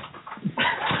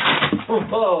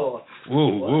 Whoa.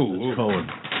 Whoa. Code.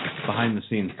 Behind the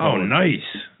scenes code. Oh, nice.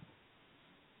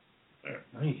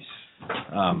 Nice.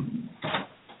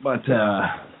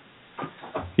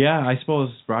 Yeah, I suppose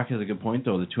Brock has a good point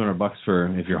though. The $200 for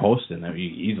if you're hosting, you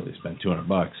easily spend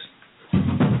 $200. I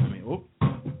mean, whoop.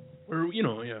 Or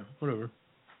yeah, whatever.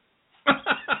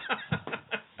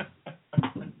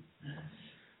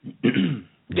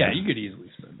 Yeah, you could easily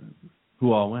spend that.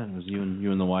 Who all went? It was you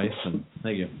and the wife and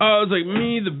thank you. It was like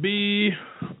me, the B,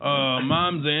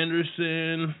 Mom's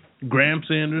Anderson,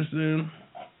 Gramps Anderson.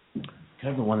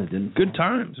 Kind of the one that didn't. Good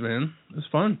times, man. It was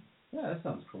fun. Yeah, that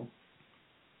sounds cool.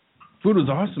 Food was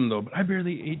awesome though, but I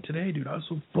barely ate today, dude. I was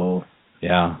so full.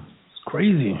 Yeah, it's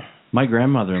crazy. My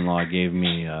grandmother-in-law gave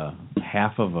me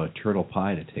half of a turtle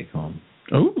pie to take home.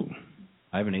 Oh.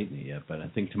 I haven't eaten it yet, but I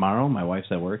think tomorrow my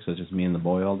wife's at work, so it's just me and the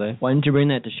boy all day. Why didn't you bring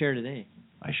that to share today?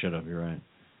 I should have. You're right.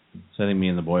 So I think me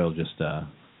and the boy will just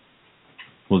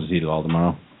we'll just eat it all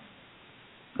tomorrow.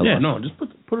 Just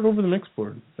put it over the mix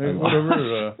board. Hey,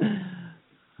 whatever.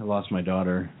 I lost my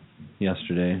daughter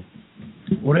yesterday.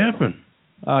 What happened?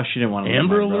 She didn't want to leave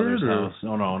my brother's house.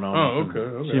 No. Oh,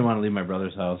 okay. She didn't want to leave my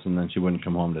brother's house, and then she wouldn't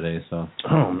come home today, so.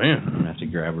 Oh, man. I'm going to have to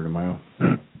grab her tomorrow.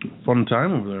 Fun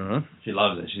time over there, huh? She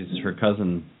loves it. She's her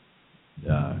cousin,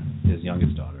 his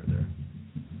youngest daughter.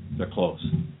 They're close.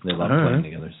 They love playing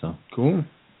together, so. Cool.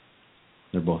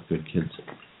 They're both good kids.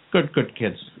 Good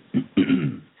kids.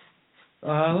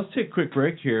 Let's take a quick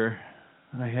break here.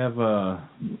 I have a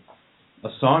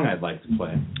song I'd like to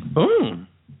play. Oh.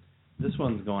 This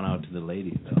one's going out to the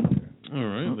ladies out there. All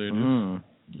right, ladies.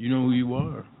 You know who you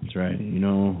are. That's right. You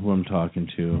know who I'm talking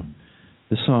to.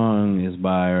 This song is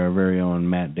by our very own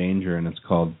Matt Danger, and it's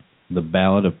called The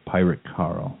Ballad of Pirate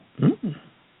Carl. Mm.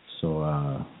 So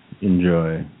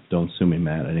enjoy. Don't sue me,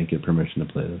 Matt. I didn't get permission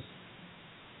to play this.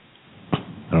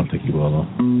 I don't think you will, though.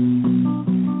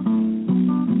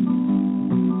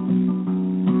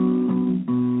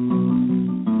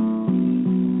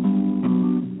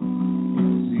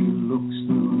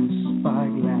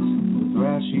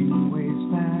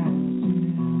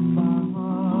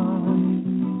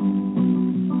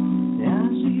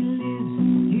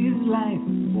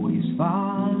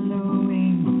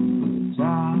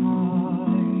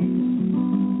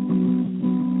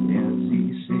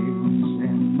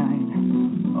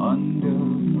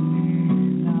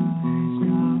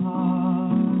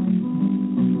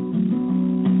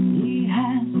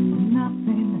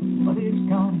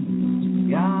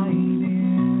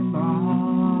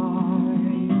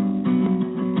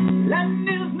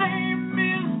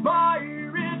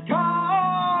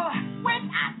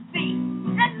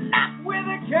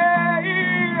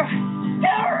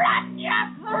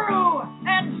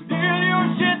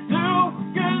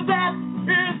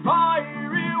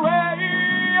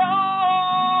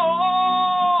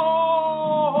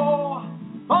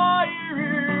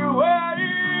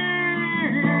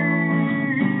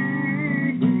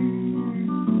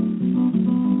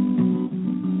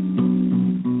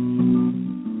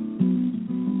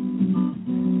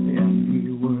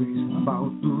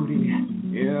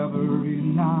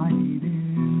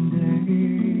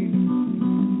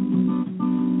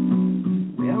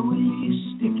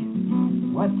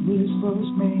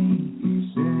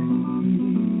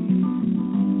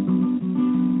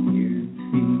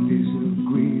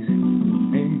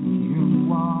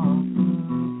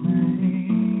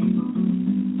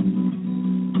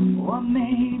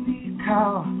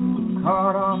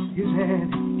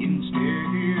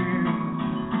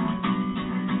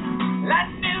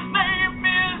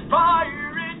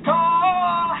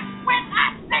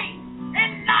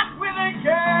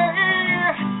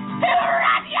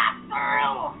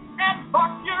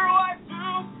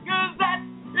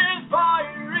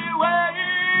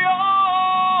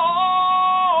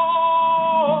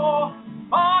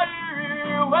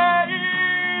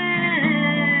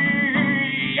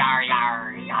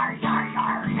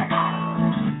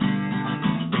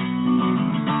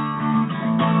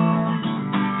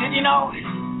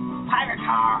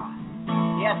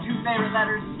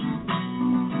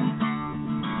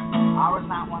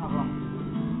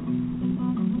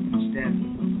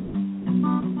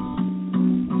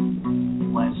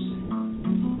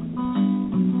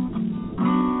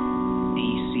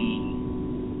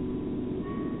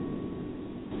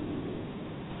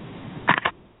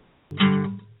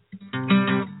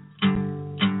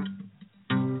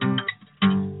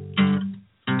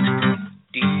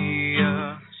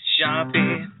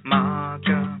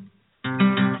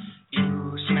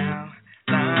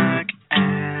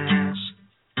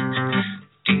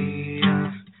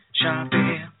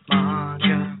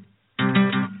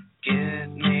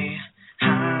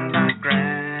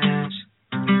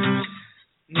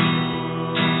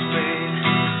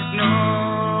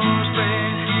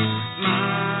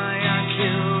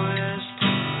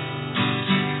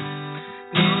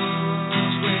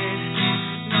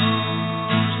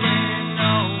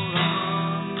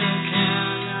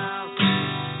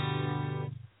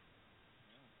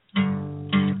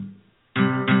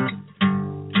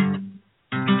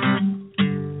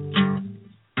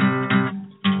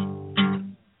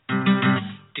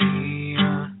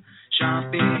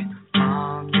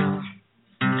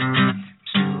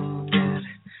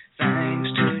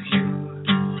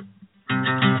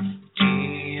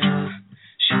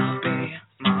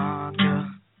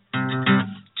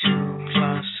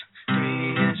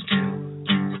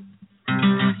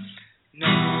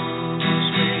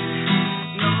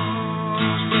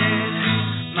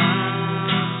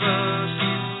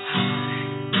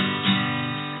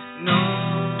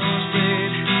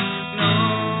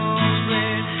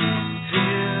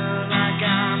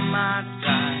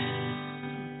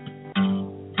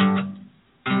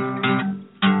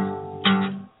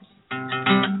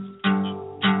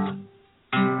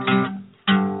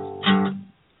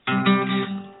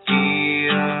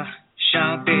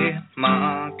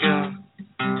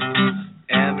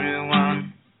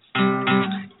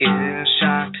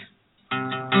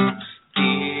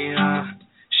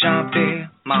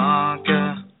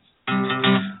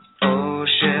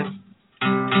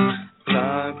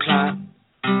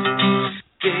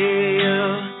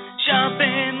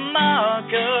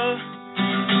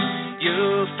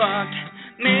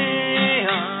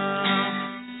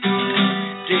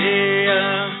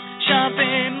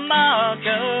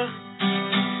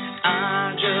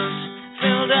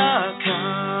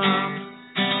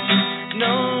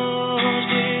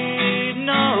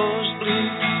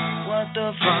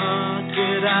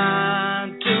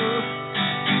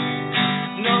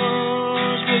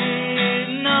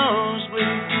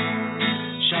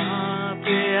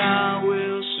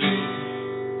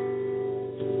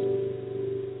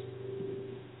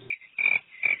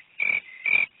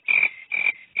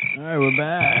 we're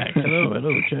back.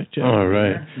 Hello, check. All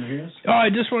right. Oh, I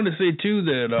just wanted to say, too,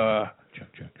 that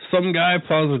some guy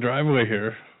plows the driveway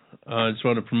here. I just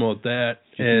want to promote that.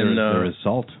 And there is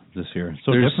salt this year.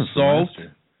 So there's different salt. from last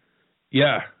year.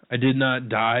 Yeah, I did not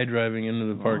die driving into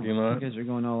the parking lot. You guys are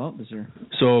going all out this year.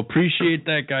 So appreciate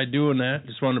that guy doing that.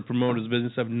 Just wanted to promote his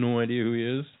business. I have no idea who he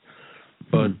is.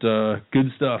 But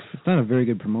good stuff. It's not a very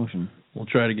good promotion. We'll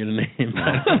try to get a name.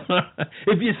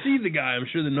 If you see the guy, I'm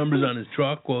sure the number's on his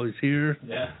truck while he's here.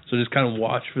 Yeah. So just kind of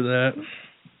watch for that.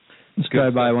 Just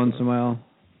drive by once in a while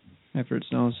after it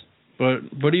snows.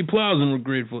 But he plows and we're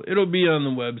grateful. It'll be on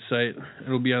the website.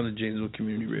 It'll be on the Janesville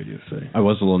Community Radio site. I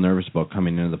was a little nervous about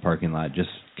coming into the parking lot just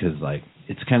because, like,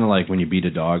 it's kind of like when you beat a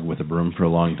dog with a broom for a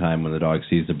long time. When the dog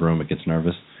sees the broom, it gets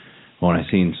nervous. When I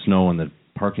seen snow in the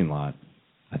parking lot,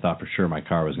 I thought for sure my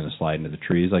car was going to slide into the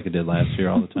trees like it did last year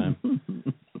all the time.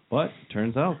 But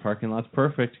turns out parking lot's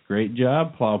perfect. Great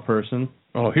job, plow person.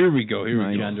 Oh, here we go.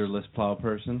 Genderless plow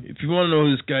person. If you want to know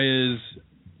who this guy is,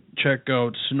 check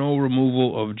out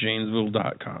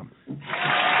snowremovalofjanesville.com.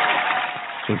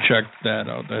 So check that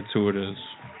out. That's who it is.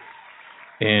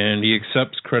 And he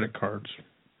accepts credit cards,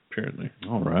 apparently.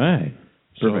 All right.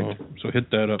 Perfect. So hit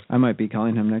that up. I might be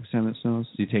calling him next time it snows.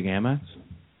 Do you take Amex?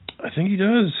 I think he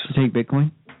does. Do you take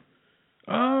Bitcoin?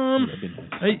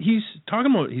 He's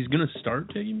talking about he's going to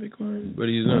start taking Bitcoin, but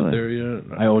he's not there yet.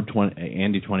 I owed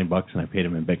Andy $20 and I paid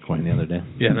him in Bitcoin the other day.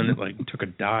 Yeah, and then it took a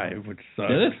dive, which sucks.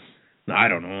 Did it? No, I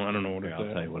don't know. What it's I'll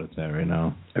at. tell you what it's at right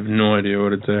now. I have no idea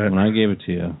what it's at. When I gave it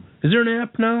to you. Is there an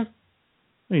app now?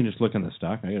 Well, you can just look in the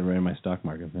stock. I got it right in my stock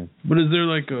market thing. But is there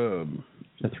like a...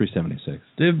 It's at 376.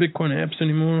 Do they have Bitcoin apps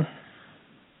anymore?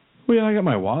 Well, yeah, I got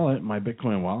my wallet, my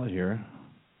Bitcoin wallet here.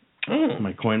 Oh.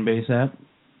 My Coinbase app.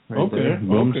 Right there.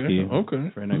 Boomski.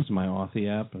 Okay. Right next to my Authy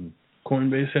app. And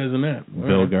Coinbase has an app.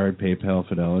 Billguard, PayPal,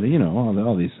 Fidelity, you know, all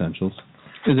the essentials.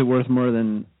 Is it worth more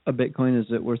than a Bitcoin?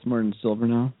 Is it worth more than silver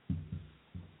now?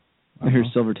 I hear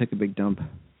silver took a big dump.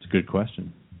 It's a good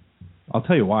question. I'll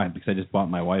tell you why. Because I just bought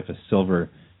my wife a silver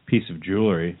piece of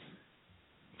jewelry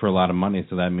for a lot of money,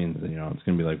 so that means that, it's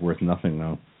going to be like worth nothing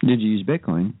now. Did you use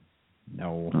Bitcoin?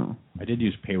 No. Oh. I did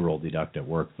use payroll deduct at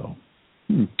work, though.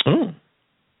 Oh.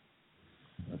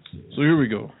 Let's see. So here we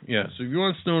go. Yeah, so if you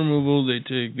want snow removal, they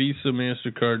take Visa,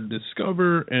 MasterCard,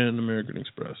 Discover, and American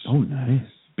Express. Oh, nice.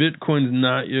 Bitcoin's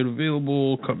not yet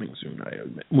available. Coming soon, I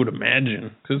would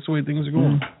imagine, because that's the way things are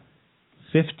going.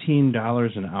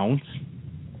 $15 an ounce?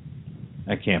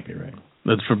 That can't be right.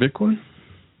 That's for Bitcoin?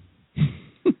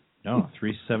 No,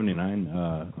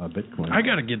 $3.79 a Bitcoin. I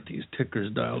got to get these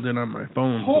tickers dialed in on my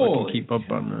phone so I can keep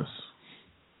up on this.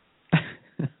 I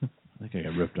think I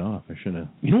got ripped off. I should have.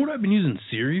 You know what I've been using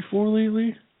Siri for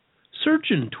lately?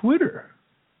 Searching Twitter.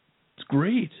 It's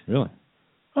great. Really?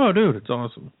 Oh, dude, it's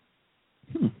awesome.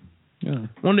 Yeah.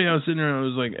 One day I was sitting there and I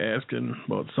was like asking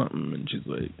about something, and she's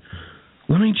like,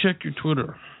 "Let me check your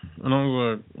Twitter." And I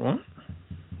was like, "What?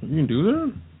 You can do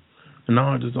that?" And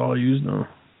now it's all I use now.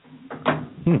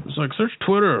 It's like, search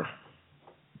Twitter.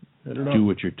 Do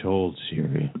what you're told,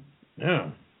 Siri.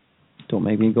 Yeah. Don't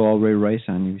make me go all Ray Rice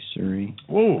on you, Siri.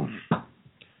 Whoa.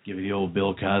 Give you the old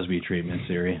Bill Cosby treatment,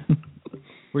 Siri.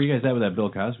 Where you guys at with that Bill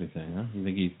Cosby thing, huh?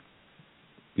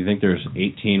 You think there's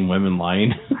 18 women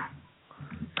lying?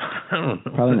 I don't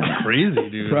know. Probably That's not. Crazy,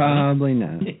 dude. Probably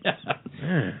not.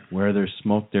 Yeah. Where there's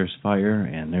smoke, there's fire,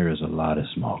 and there is a lot of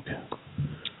smoke.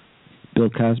 Bill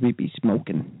Cosby be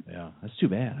smoking. Yeah, that's too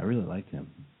bad. I really liked him.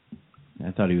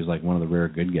 I thought he was like one of the rare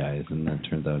good guys, and then it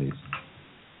turns out he's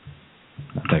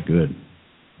not that good.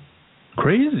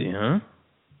 Crazy, huh? I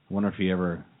wonder if he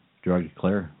ever drugged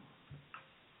Claire.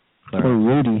 Or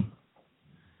Rudy.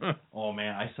 Oh,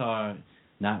 man, I saw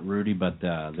not Rudy, but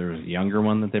there was a younger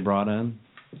one that they brought in,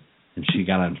 and she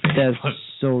got on Facebook. That's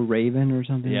So Raven or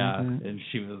something yeah, like that? and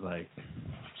she was like,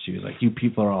 you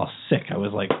people are all sick. I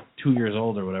was like 2 years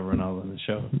old or whatever when I was on the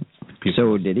show. People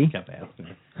So did he? kept asking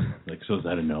her. Like, so is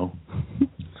that a no?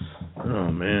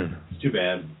 Oh, man. It's too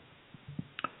bad.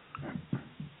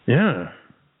 Yeah.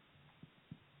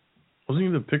 Wasn't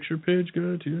he the picture page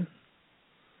guy, too?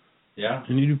 Yeah.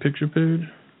 Didn't you do picture page?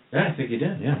 Yeah, I think he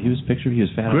did. Yeah, he was pictured. He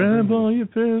was fat. Grab all your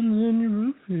pens and your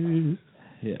roofies.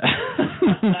 Yeah.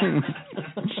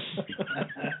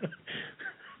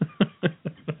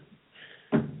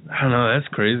 I don't know. That's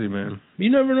crazy, man. You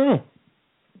never know.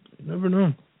 You never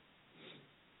know.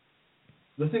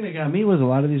 The thing that got me was a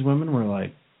lot of these women were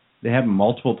like, they happen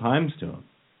multiple times to them.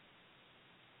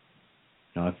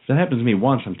 If that happens to me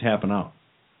once, I'm tapping out.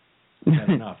 That's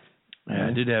enough. Yeah,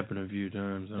 it did happen a few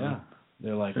times. Huh? Yeah.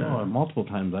 They're like, multiple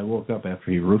times I woke up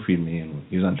after he roofied me and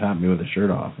he was on top of me with his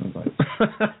shirt off. And I was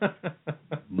like,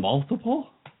 multiple?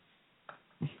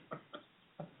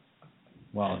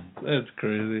 Well, That's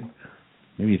crazy.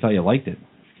 maybe you thought you liked it.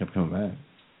 She kept coming back.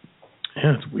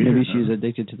 Yeah, it's weird. Maybe she's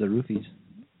addicted to the roofies.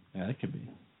 Yeah, that could be.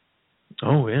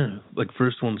 Oh, yeah. Like,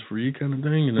 first one's free kind of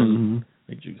thing, and then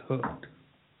like she's hooked.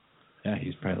 Yeah,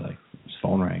 he's probably like, his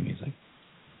phone rang. He's like,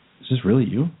 is this really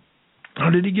you? Oh,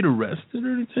 did he get arrested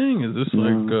or anything? Is this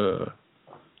like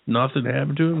nothing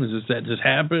happened to him? Is this that just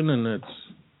happened and it's...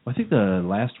 Well, I think the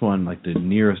last one, like the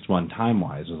nearest one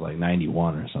time-wise, was like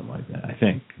 91 or something like that, I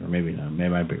think. Or maybe not. Maybe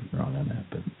I might be wrong on that,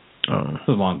 but it was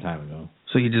a long time ago.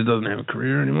 So he just doesn't have a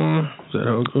career anymore? Is that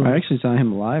how it goes? I actually saw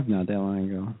him live not that long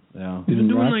ago. Yeah. He's been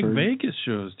doing Rockford. like Vegas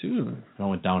shows, too. I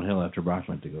went downhill after Brock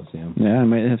went to go see him. Yeah, I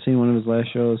might have seen one of his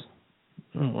last shows.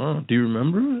 Oh, wow. Do you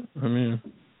remember it? I mean...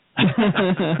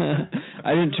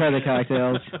 I didn't try the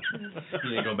cocktails. You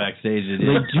didn't go backstage, did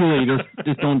you? Like, Julie,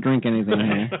 just don't drink anything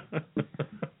here.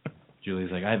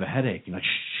 Julie's like, I have a headache. You're like,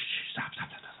 shh, stop.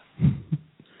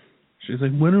 She's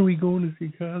like, when are we going to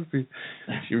see Cosby?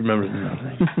 She remembers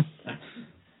nothing.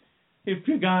 If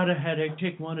you got a headache,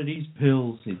 take one of these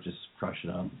pills. He'd just crush it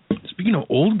up. Speaking of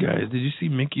old guys, did you see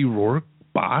Mickey Rourke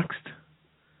boxed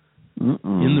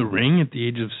in the ring at the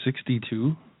age of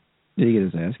 62? Did he get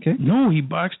his ass kicked? No, he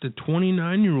boxed a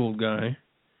 29-year-old guy,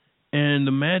 and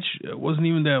the match wasn't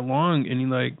even that long, and he,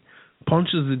 like,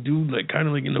 punches the dude, like, kind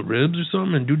of like in the ribs or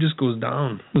something, and dude just goes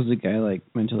down. Was the guy, like,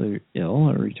 mentally ill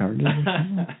or retarded or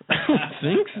something? I don't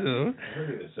think so. I heard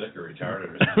he was sick or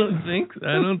retarded or I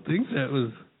don't think that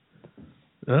was...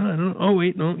 I don't... Oh,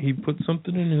 wait, no, he put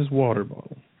something in his water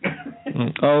bottle.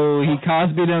 Oh, he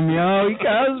Cosby'd him, yo. He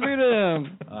Cosby'd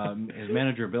him. His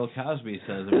manager, Bill Cosby,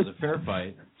 says it was a fair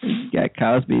fight. Got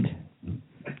Cosby'd.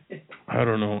 I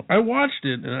don't know. I watched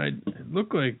it, and it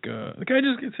looked like the guy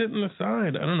just gets hit in the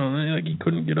side. I don't know. Like he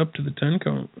couldn't get up to the 10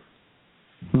 count.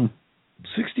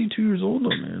 62 years old, though,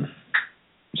 man.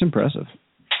 It's impressive.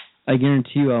 I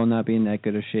guarantee you I will not be in that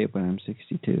good of shape when I'm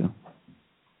 62.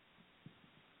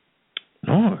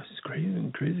 No, it's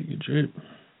crazy good shape.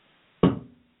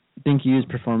 Think you use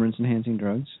performance-enhancing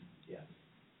drugs? Yes.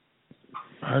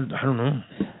 I don't know.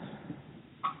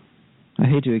 I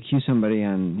hate to accuse somebody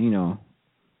on,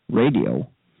 radio.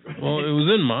 Well, it was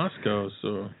in Moscow,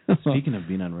 so... Speaking of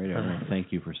being on radio, I want to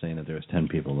thank you for saying that there was 10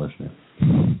 people listening.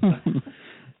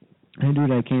 I do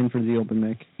what I can for the open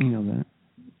mic. You know that.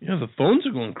 Yeah, the phones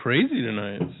are going crazy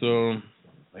tonight, so...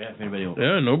 Yeah, if anybody...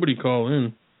 Yeah, nobody call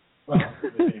in. Well,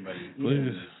 if anybody...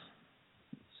 Please.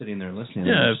 Sitting there listening,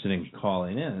 yeah, sitting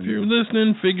calling in. If you're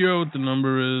listening, figure out what the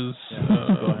number is. Yeah,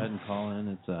 go ahead and call in.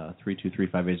 It's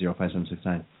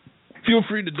 323-580-5769. Feel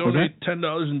free to donate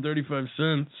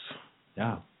 $10.35.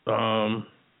 Yeah.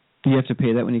 Do you have to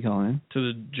pay that when you call in?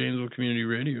 To the Janesville Community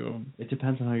Radio. It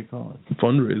depends on how you call it.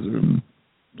 Fundraiser.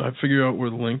 I figure out where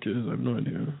the link is. I have no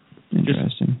idea.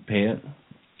 Interesting. Just pay it.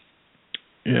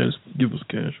 Yeah, just give us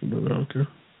cash. Whatever. I don't care.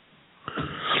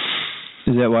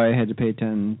 Is that why I had to pay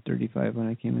 $10.35 when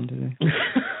I came in today?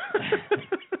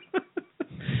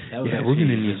 We're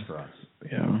gonna need this for us.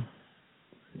 Yeah.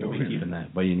 We're keeping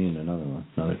that, but you need another one,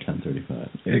 another $10.35.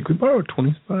 Yeah, could we borrow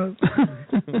 25?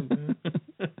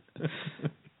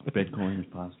 Bitcoin is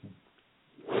possible.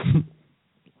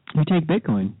 We take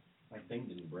Bitcoin. My thing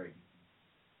didn't break.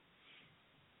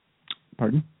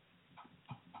 Pardon?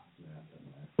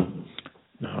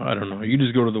 No, I don't know. You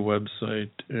just go to the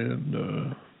website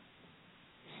and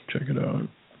check it out.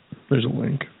 There's a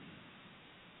link.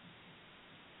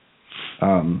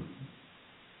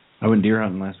 I went deer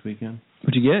hunting last weekend.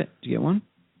 What'd you get? Did you get one?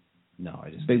 No, I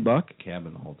just big buck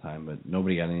cabin the whole time, but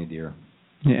nobody got any deer.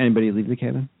 Yeah, anybody leave the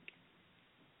cabin?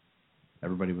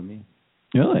 Everybody but me.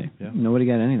 Really? Yeah. Nobody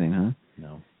got anything, huh?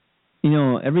 No.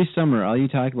 Every summer, all you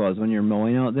talk about is when you're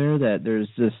mowing out there that there's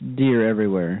just deer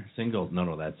everywhere. Single?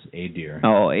 No, that's a deer.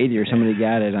 Oh, a deer. Somebody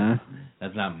got it, huh?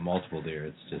 That's not multiple deer.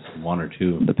 It's just one or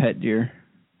two. The pet deer.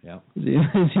 Yeah. Is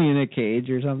he in a cage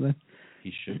or something?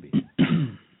 He should be.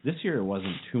 This year it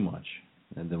wasn't too much.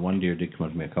 And the one deer did come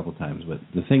up to me a couple times. But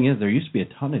the thing is, there used to be a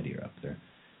ton of deer up there.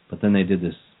 But then they did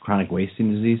this chronic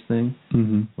wasting disease thing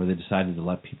where they decided to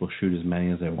let people shoot as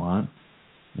many as they want.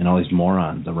 And all these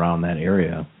morons around that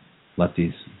area let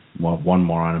these, well, one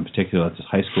moron in particular, let this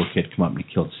high school kid come up and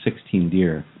he killed 16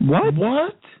 deer.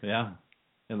 What? Yeah.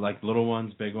 And like little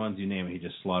ones, big ones, you name it. He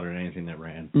just slaughtered anything that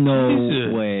ran.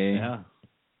 No way. Yeah.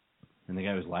 And the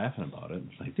guy was laughing about it.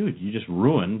 It's like, dude, you just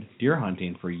ruined deer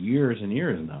hunting for years and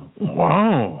years now.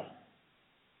 Wow.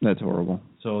 That's horrible.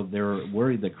 So they were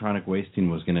worried that chronic wasting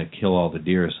was going to kill all the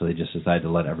deer, so they just decided to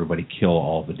let everybody kill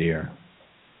all the deer.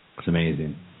 It's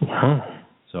amazing. Wow.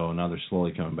 So now they're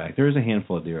slowly coming back. There is a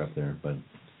handful of deer up there, but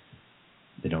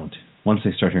they don't. Once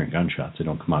they start hearing gunshots, they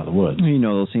don't come out of the woods. You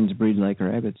know those things breed like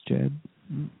rabbits, Chad.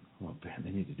 Well, man, they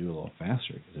need to do a little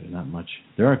faster because there's not much.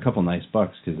 There are a couple nice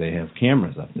bucks because they have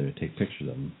cameras up there to take pictures of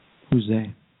them. Who's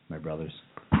they? My brothers.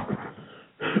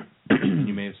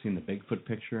 You may have seen the Bigfoot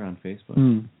picture on Facebook.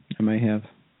 I might have.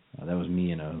 That was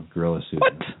me in a gorilla suit.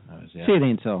 What? Yeah. Say it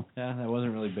ain't so. Yeah, that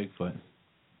wasn't really Bigfoot.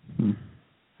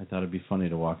 I thought it'd be funny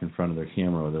to walk in front of their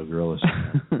camera with a gorilla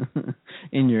suit.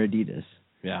 In your Adidas.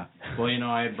 Yeah. Well,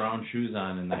 I had brown shoes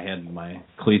on and I had my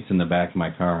cleats in the back of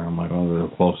my car. I'm like, oh, they're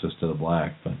the closest to the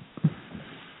black, but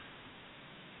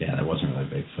yeah, that wasn't really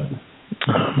Bigfoot.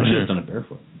 I should have done it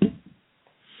barefoot. Do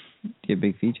you have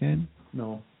big feet, Chad?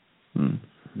 No.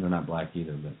 They're not black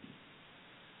either, but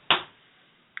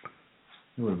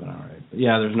it would have been all right. But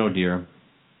yeah, there's no deer.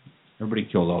 Everybody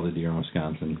killed all the deer in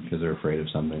Wisconsin because they're afraid of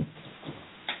something.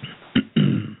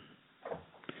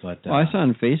 But I saw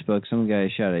on Facebook some guy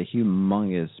shot a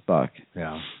humongous buck.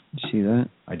 Yeah. Did you see that?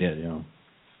 I did, yeah.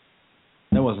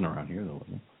 That wasn't around here, though, was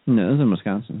it? No, it was in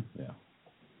Wisconsin. Yeah.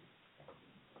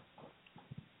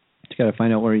 Just got to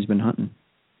find out where he's been hunting.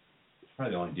 It's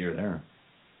probably the only deer there.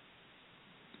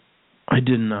 I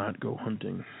did not go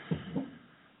hunting.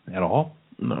 At all?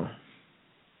 No.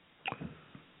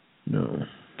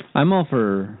 I'm all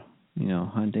for,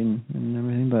 hunting and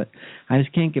everything, but I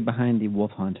just can't get behind the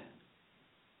wolf hunt.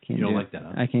 You don't like that,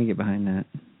 huh? I can't get behind that.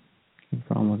 No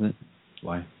problem with it.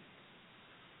 Why?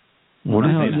 What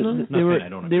is it?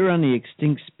 They were on the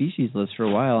extinct species list for a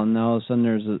while, and now all of a sudden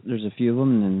there's a few of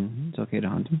them, and it's okay to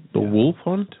hunt them. The wolf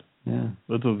hunt? Yeah.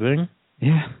 That's a thing?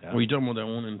 Yeah. Are you talking about that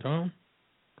one in town?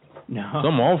 No.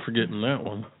 I'm all forgetting that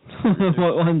one.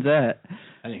 What one's that?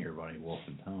 I didn't hear about any wolf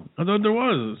in town. I thought there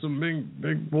was some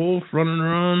big wolf running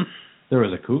around. There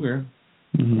was a cougar.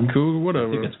 Cougar, whatever.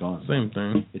 I think it's gone. Same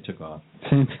thing. It took off.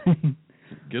 Same thing.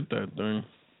 Get that thing.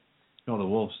 No, the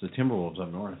wolves, the timber wolves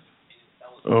up north.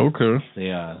 Oh, okay. They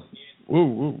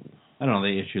whoa. I don't know.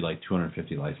 They issued like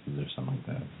 250 licenses or something like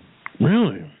that.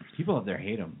 Really? People up there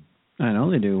hate them. I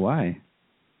know they do. Why?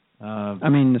 I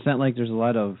mean, it's not like there's a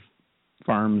lot of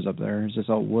farms up there. It's just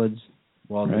all woods.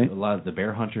 Well, right? A lot of the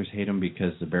bear hunters hate them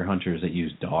because the bear hunters that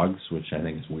use dogs, which I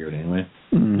think is weird anyway.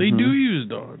 They do use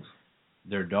dogs.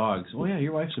 Their dogs. Oh yeah,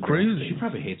 your wife's a crazy. Bear. She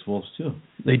probably hates wolves too.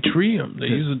 They tree them. They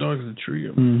use the dogs to tree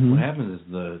them. What happens is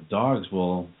the dogs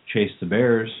will chase the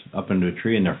bears up into a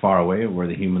tree, and they're far away where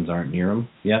the humans aren't near them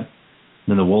yet.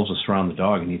 Then the wolves will surround the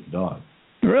dog and eat the dog.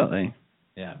 Really?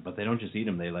 Yeah, but they don't just eat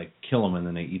them. They kill them and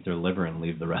then they eat their liver and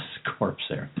leave the rest of the corpse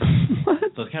there. What?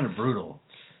 So it's kind of brutal.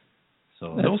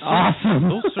 So that's awesome.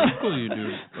 They'll circle you,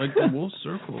 dude. Like the wolves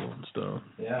circle and stuff.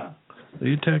 Yeah.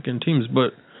 They attack in teams,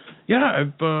 but yeah,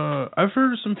 I've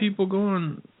heard of some people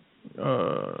going, just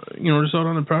out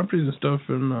on the properties and stuff,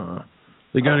 and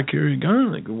they got to carry a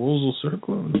gun. Like the wolves will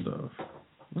circle and stuff.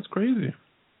 That's crazy.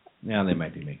 Yeah, they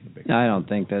might be making a big. I don't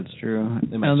think that's true.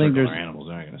 They might circle our animals.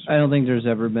 They're not going to circle. I don't think there's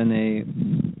ever been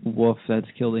a wolf that's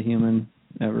killed a human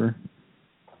ever.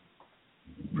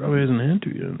 Probably hasn't had to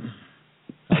yet.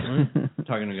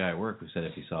 Talking to a guy at work who said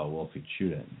if he saw a wolf, he'd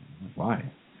shoot it. I'm like,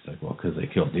 why? He's like, well, because they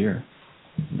kill deer.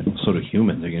 Like, well, so do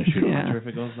humans. They're going to shoot a hunter if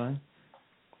it goes by.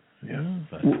 Yeah.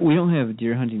 But we don't have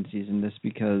deer hunting season just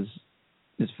because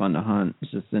it's fun to hunt.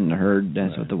 It's just in the herd.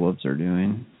 That's what the wolves are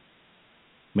doing.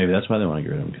 Maybe that's why they want to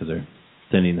get rid of them, because they're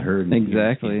thinning the herd.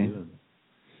 Exactly.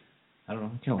 I don't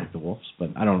know. I kind of like the wolves, but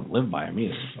I don't live by them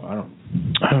either, so I don't.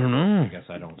 I don't know. I guess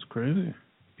I don't. It's crazy.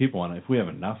 People want to. If we have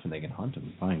enough and they can hunt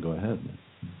them, fine, go ahead.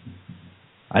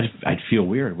 I'd feel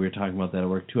weird. We were talking about that at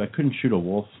work too. I couldn't shoot a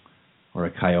wolf or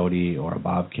a coyote or a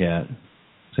bobcat,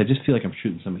 so I just feel like I'm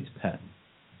shooting somebody's pet.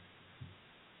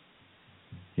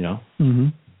 You know? Mm-hmm.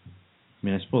 I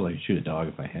mean, I suppose I could shoot a dog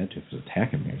if I had to, if it was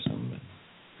attacking me or something. But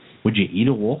would you eat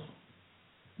a wolf?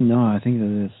 No, I think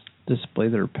they just display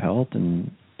their pelt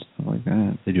and stuff like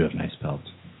that. They do have nice pelts.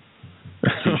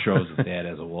 He shows his dad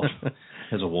has a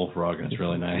wolf rug, and it's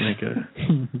really nice.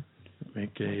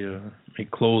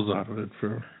 Make clothes out of it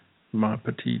for ma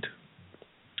petite.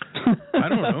 I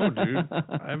don't know, dude.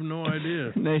 I have no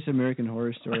idea. Nice American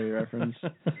Horror Story reference.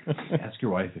 Ask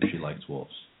your wife if she likes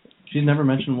wolves. She's never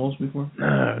mentioned wolves before?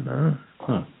 No.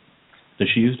 Huh. Does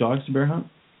she use dogs to bear hunt?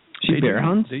 She bear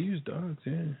hunts? They use dogs,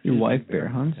 yeah. Your wife bear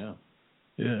hunts?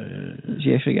 Yeah.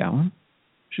 She actually got one?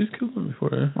 She's killed them before,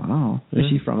 yeah. Wow. Yeah. Is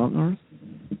she from up north?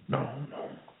 No.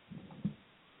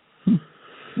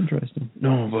 Interesting.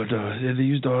 No, but they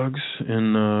use dogs,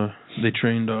 and they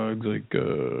train dogs like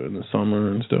in the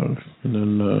summer and stuff, and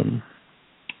then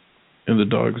and the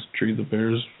dogs treat the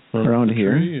bears around the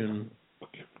here tree and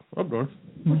up north.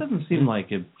 It doesn't seem like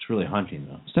it's really hunting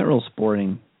though. It's not real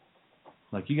sporting.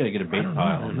 Like you got to get a bait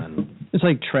pile and then. It's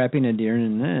like trapping a deer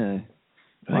and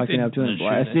walking up to it and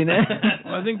blasting it.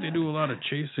 Well, I think they do a lot of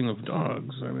chasing of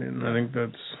dogs. I mean, I think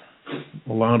that's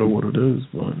a lot of what it is.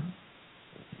 But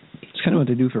it's kind of what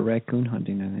they do for raccoon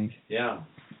hunting, I think. Yeah.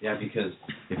 Yeah, because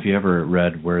if you ever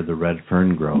read Where the Red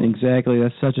Fern Grows. Exactly.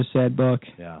 That's such a sad book.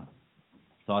 Yeah.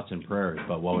 Thoughts and prayers.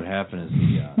 But what would happen is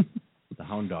the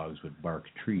hound dogs would bark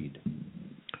treed.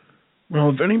 Well,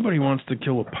 if anybody wants to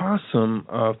kill a possum,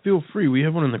 feel free. We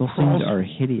have one in the crawl. Those things are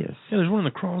hideous. Yeah, there's one in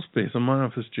the crawl space in my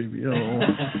office, JBL.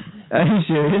 Are you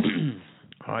serious?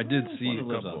 I did see a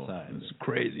lives couple. outside. It's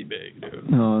crazy big, dude.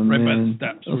 Oh, right man. by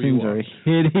the steps Those where you things are walked.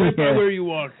 hideous. Right by where you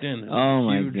walked in. Oh,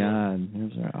 my huge. God.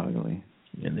 Those are ugly.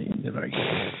 And they like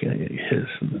hiss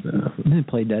and stuff. They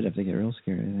play dead if they get real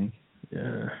scared, I think.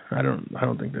 Yeah, I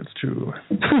don't think that's true.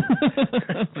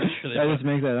 I just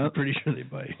make that up. Pretty sure they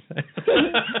bite.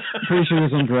 Pretty sure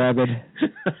there's some rabid.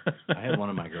 I had one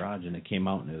in my garage, and it came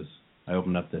out, and I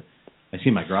opened up I see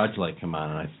my garage light come on,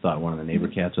 and I thought one of the neighbor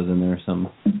cats was in there or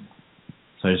something.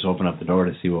 So I just opened up the door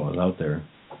to see what was out there,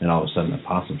 and all of a sudden the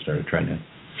possum started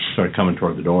coming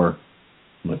toward the door.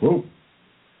 I'm like, whoa.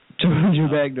 Towards your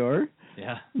back door?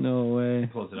 Yeah. No way. I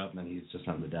closed it up, and then he's just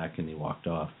on the deck, and he walked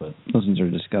off. But those ones are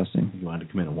disgusting. He wanted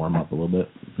to come in and warm up a little bit.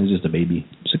 He's just a baby.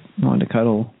 Just wanted to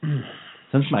cuddle.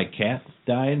 Since my cat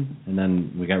died, and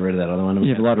then we got rid of that other one.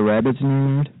 You have a lot of rabbits in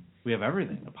your yard? We have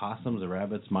everything. The possums, the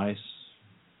rabbits, mice.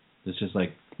 It's just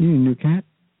like... You need a new cat?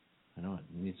 I know it.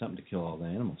 You need something to kill all the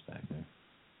animals back there.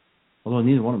 Although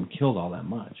neither one of them killed all that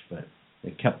much, but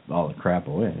they kept all the crap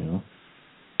away, you know?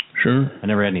 Sure. I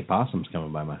never had any possums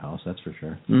coming by my house, that's for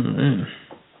sure. Mm-hmm.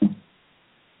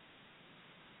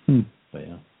 But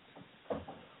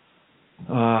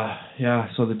yeah,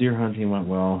 so the deer hunting went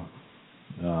well.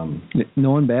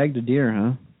 No one bagged a deer,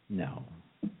 huh? No.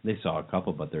 They saw a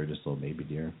couple, but they're just little baby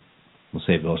deer. We'll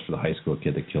save those for the high school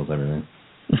kid that kills everything.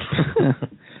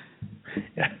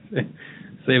 Yeah,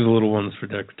 save the little ones for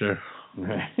Dexter.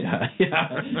 Right. Yeah,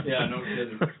 no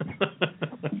kidding. For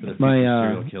the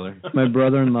serial killer. My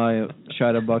brother-in-law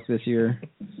shot a buck this year,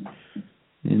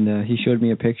 and he showed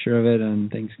me a picture of it on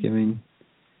Thanksgiving.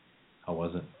 How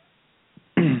was it?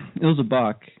 It was a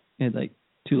buck. It had like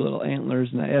 2 little antlers,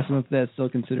 and I asked him if that's still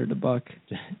considered a buck.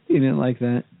 He didn't like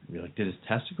that. You're like, did his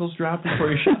testicles drop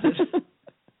before you shot it?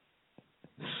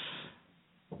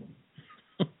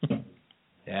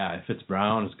 Yeah, if it's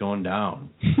brown, it's going down.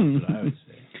 That's what I would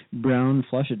say. Brown,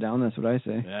 flush it down, that's what I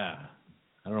say. Yeah.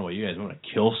 I don't know what you guys want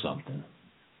to kill something.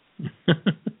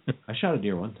 I shot a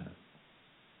deer one time.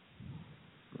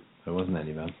 It wasn't that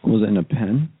eventful. Was it in a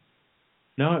pen?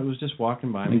 No, it was just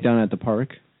walking by me. Like down at the park?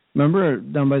 Remember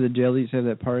down by the jail, you used to have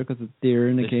that park with the deer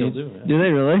in the cage? Still do, yeah. Do they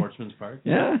really? Sportsman's Park.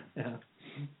 Yeah. Yeah.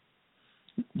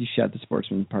 You shot the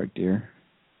Sportsman's Park deer.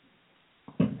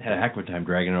 Had a heck of a time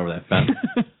dragging over that fence.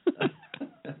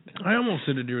 I almost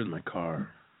hit a deer with my car.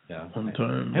 Yeah. One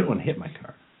time. I had one hit my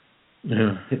car.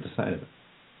 Yeah. Hit the side of it.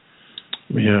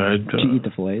 Yeah. Did you eat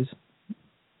the fillets?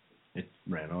 It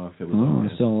ran off. It was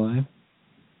it's still alive?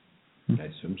 I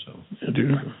assume so. Yeah,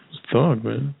 dude. It's a thug,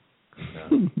 man. Yeah.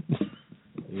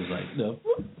 He was like, no.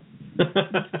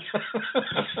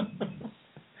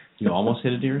 You almost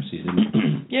hit a deer, so you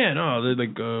didn't? Yeah, no, they're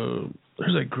like,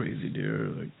 there's like crazy deer,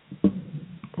 like,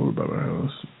 over by my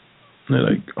house. They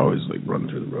like always like run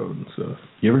through the road and stuff.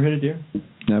 You ever hit a deer?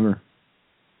 Never.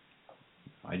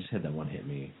 I just had that one hit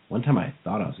me. One time I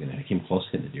thought I came close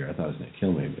to hitting a deer. I thought it was going to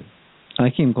kill me, but I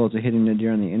came close to hitting a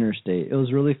deer on the interstate. It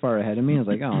was really far ahead of me. I was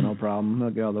like, oh, no problem.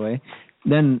 I'll get all the way.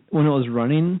 Then when it was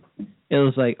running, it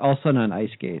was like all of a sudden on ice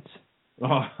skates.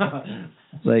 Oh.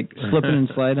 It's like slipping and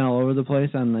sliding all over the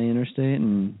place on the interstate,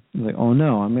 and I was like, oh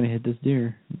no, I'm going to hit this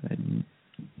deer.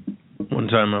 One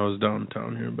time I was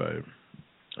downtown here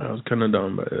I was kind of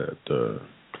down by that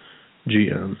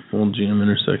old GM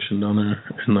intersection down there,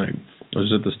 and like I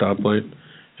was at the stoplight,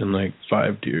 and like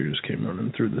 5 deer just came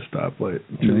running through the stoplight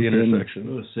to the intersection.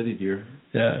 It was city deer.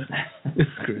 Yeah,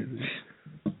 it's crazy.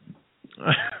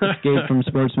 Escaped from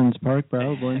Sportsman's Park,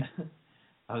 probably.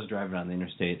 I was driving on the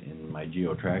interstate in my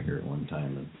Geo Tracker one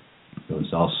time, and it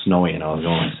was all snowy, and I was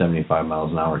going like 75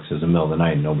 miles an hour because it was the middle of the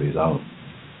night and nobody's out.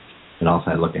 And all of a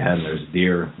sudden I look ahead, and there's a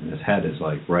deer, and his head is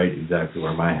like right exactly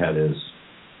where my head is.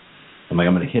 I'm like,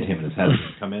 I'm going to hit him, and his head's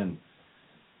going to come in.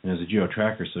 And it was a Geo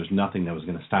Tracker, so there's nothing that was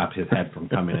going to stop his head from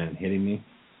coming in and hitting me.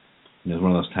 And it was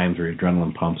one of those times where your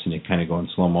adrenaline pumps, and you kind of go in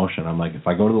slow motion. I'm like, if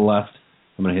I go to the left,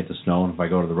 I'm going to hit the snow, and if I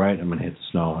go to the right, I'm going to hit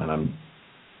the snow, and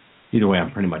either way,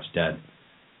 I'm pretty much dead.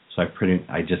 So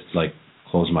I just like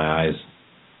closed my eyes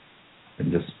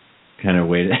and just kind of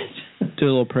waited. Do a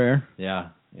little prayer. Yeah,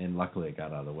 and luckily it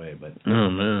got out of the way. But oh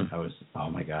man, oh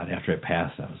my God! After it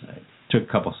passed, I was like, it took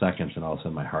a couple seconds, and all of a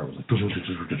sudden my heart was like,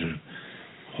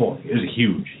 Holy, it was a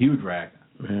huge rack.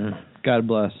 Yeah. God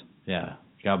bless. Yeah,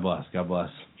 God bless.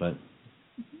 But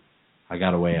I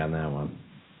got away on that one.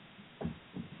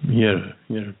 Yeah,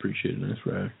 appreciate a nice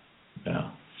rack.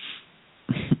 Yeah.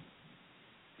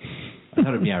 I thought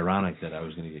it'd be ironic that I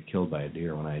was going to get killed by a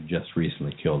deer when I had just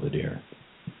recently killed a deer.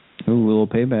 Ooh, a little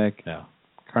payback. Yeah.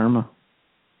 Karma.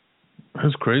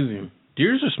 That's crazy.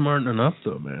 Deers are smart enough,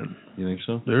 though, man. You think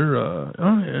so?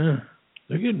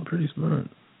 They're getting pretty smart.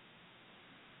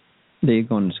 They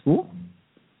going to school?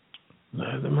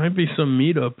 There might be some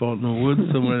meetup out in the woods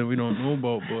somewhere that we don't know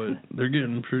about, but they're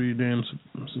getting pretty damn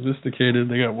sophisticated.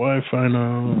 They got Wi-Fi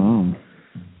now. Oh.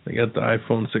 They got the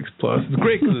iPhone 6 Plus. It's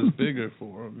great because it's bigger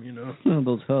for them, you know.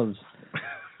 Those hubs.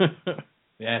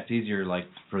 Yeah, it's easier, like,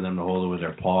 for them to hold it with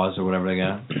their paws or whatever they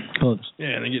got. Hubs. Yeah,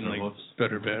 and they're getting, like,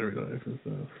 better battery life and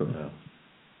stuff. So. Yeah.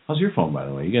 How's your phone, by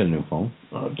the way? You got a new phone.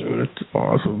 Oh, dude, it's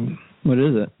awesome. What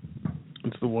is it?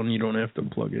 It's the one you don't have to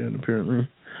plug in, apparently.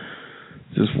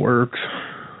 It just works.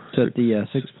 Is that the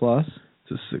 6 Plus?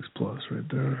 It's a 6 Plus right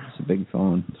there. It's a big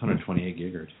phone. It's 128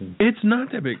 gig or two. It's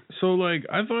not that big. So, like,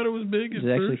 I thought it was big Does at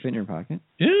it actually first. fit in your pocket?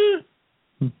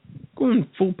 Yeah. Going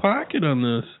full pocket on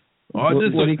this. Oh,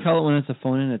 What do you call it when it's a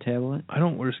phone and a tablet? I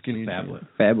don't wear skinny Phablet. jeans.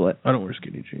 Phablet. I don't wear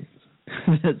skinny jeans.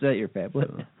 Is that your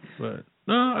phablet? But,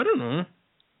 no, I don't know.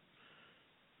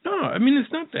 No, I mean,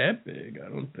 it's not that big, I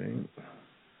don't think.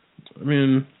 I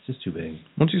mean, it's just too big.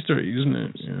 Once you start using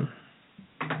it, yeah.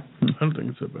 I don't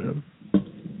think it's that bad.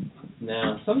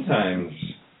 Now, sometimes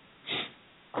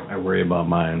I worry about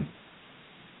mine,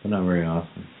 but not very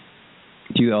often.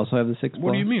 Do you also have the 6 Plus?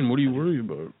 What do you mean? What do you worry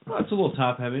about? Well, it's a little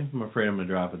top heavy. I'm afraid I'm going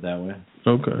to drop it that way.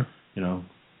 Okay. You know,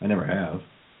 I never have.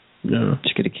 Yeah.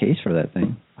 Just get a case for that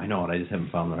thing. I know it. I just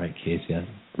haven't found the right case yet.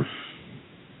 I'm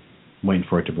waiting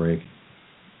for it to break.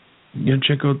 You gotta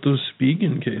check out those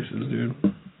Spigen cases, dude.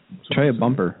 Try a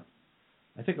bumper.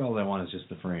 I think all I want is just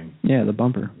the frame. Yeah, the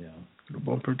bumper. Yeah. The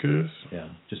bumper case? Yeah,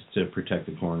 just to protect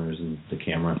the corners and the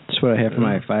camera. That's what I have for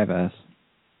my 5S.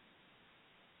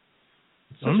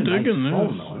 I'm digging this.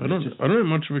 I don't have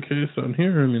much of a case on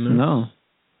here. I mean, no,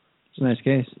 it's a nice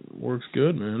case. Works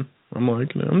good, man. I'm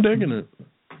liking it. I'm digging it.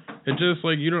 It's just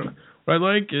like you don't. What I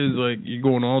like is like you're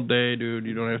going all day, dude.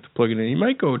 You don't have to plug it in. You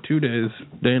might go 2 days,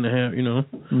 day and a half. You know,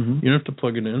 You don't have to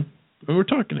plug it in. And we're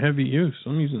talking heavy use.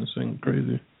 I'm using this thing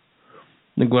crazy.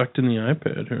 Neglecting the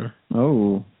iPad here.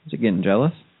 Oh, is it getting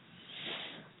jealous?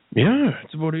 Yeah,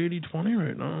 it's about 80-20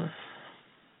 right now.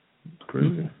 It's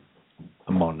crazy.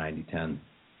 I'm about 90-10.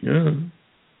 Yeah.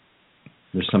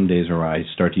 There's some days where I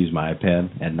start to use my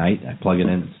iPad at night. I plug it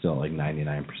in, it's still like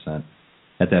 99%.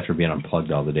 That's after being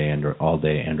unplugged all day,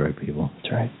 Android people.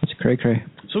 That's right. It's cray-cray.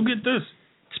 So get this.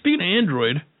 Speaking of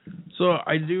Android, so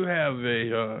I do have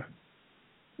a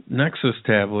Nexus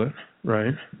tablet,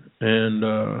 right? And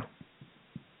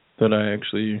that I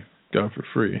actually got for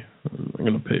free. I'm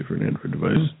going to pay for an Android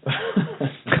device.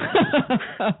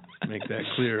 Make that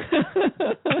clear.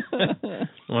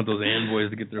 I want those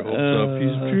Androids to get their hopes up.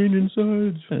 He's green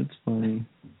inside. That's funny.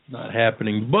 Not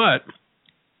happening. But,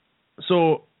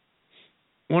 so,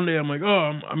 one day I'm like,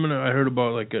 I heard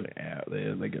about like an app. They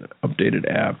had like an updated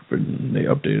app, and they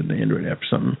updated the Android app or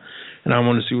something. And I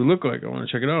want to see what it looked like. I want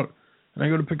to check it out. And I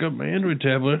go to pick up my Android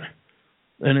tablet,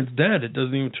 and it's dead. It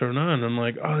doesn't even turn on. I'm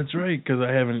like, oh, that's right, because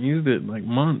I haven't used it in like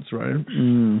months, right?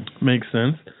 Makes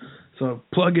sense. So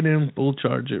plug it in, full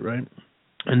charge it, right?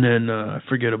 And then I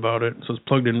forget about it. So it's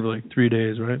plugged in for like 3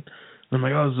 days, right? And I'm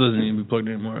like, oh, this doesn't need to be plugged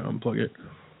in anymore. I'll unplug it.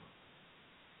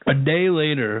 A day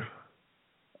later,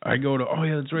 I go to, oh,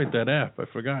 yeah, that's right, that app. I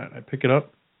forgot. I pick it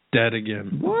up, dead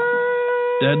again. What?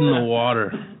 Dead in the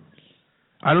water.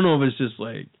 I don't know if it's just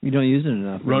like you don't use it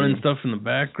enough. Running stuff in the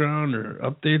background or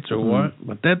updates or what,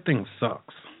 but that thing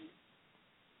sucks.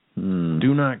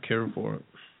 Do not care for it.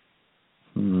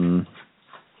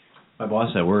 My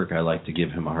boss at work, I like to give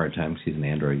him a hard time because he's an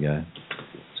Android guy.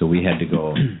 So we had to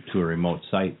go to a remote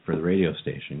site for the radio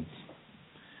station.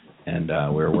 And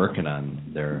we were working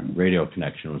on their radio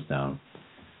connection was down.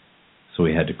 So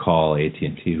we had to call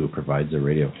AT&T, who provides the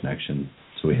radio connection.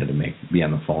 So we had to be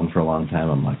on the phone for a long time.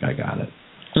 I'm like, I got it.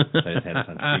 So I just had it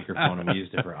on speakerphone, and we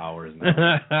used it for hours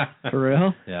now. For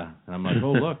real? Yeah. And I'm like,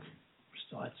 oh, look, we're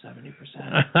still at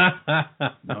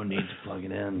 70%. No need to plug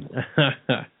it in.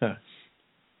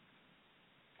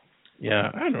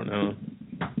 Yeah, I don't know.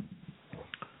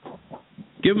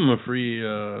 Give them a free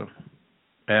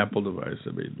Apple device.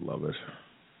 They'd love it.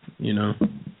 You know?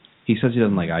 He says he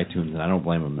doesn't like iTunes, and I don't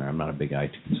blame him there. I'm not a big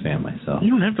iTunes fan myself. You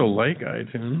don't have to like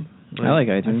iTunes. I like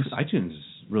iTunes. iTunes is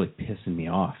really pissing me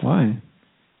off. Why?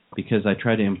 Because I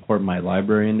try to import my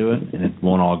library into it, and it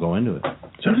won't all go into it.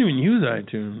 So I don't even use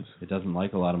iTunes. It doesn't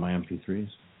like a lot of my MP3s.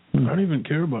 I don't even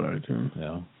care about iTunes.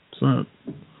 Yeah. It's not.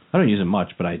 I don't use it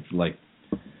much, but I like,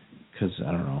 because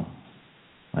I don't know.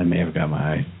 I may have got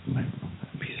my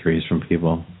MP3s from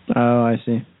people. Oh, I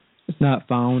see. It's not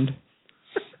found.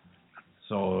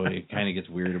 So it kind of gets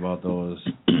weird about those.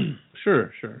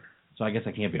 Sure. So I guess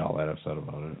I can't be all that upset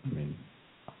about it. I mean,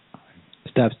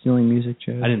 Stop stealing music,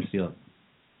 Chad. I didn't steal it.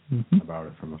 Mm-hmm. I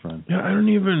borrowed it from a friend. Yeah, I don't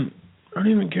even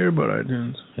care about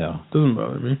iTunes. Yeah. It doesn't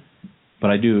bother me.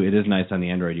 But I do. It is nice on the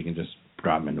Android. You can just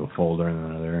drop them into a folder and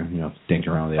then another. You know, dink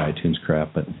around with the iTunes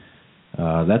crap. But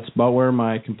that's about where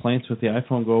my complaints with the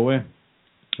iPhone go away.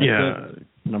 That's it.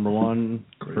 Number one,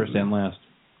 crazy. First and last.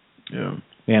 Yeah.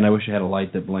 And I wish I had a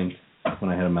light that blinked when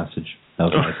I had a message. That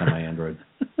was nice on my Android.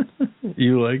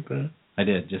 You like that? I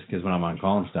did, just because when I'm on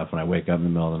call and stuff, when I wake up in the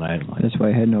middle of the night, I'm like, that's why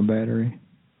I had no battery.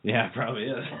 Yeah, it probably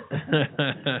is.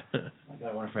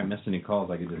 I wonder if I missed any calls,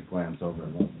 I could just glance over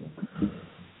and look.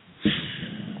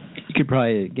 You could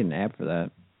probably get an app for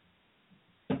that.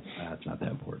 It's not that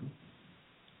important.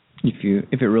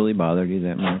 If it really bothered you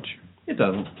that much. It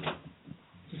doesn't.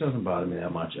 It doesn't bother me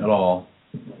that much at all.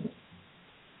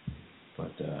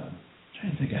 But I'm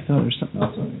trying to think. I thought there was something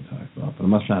else I was going to talk about, but it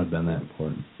must not have been that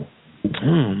important.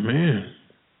 Oh man!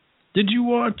 Did you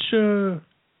watch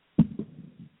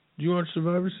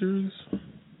Survivor Series?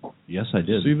 Yes, I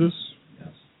did. See this?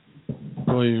 Yes.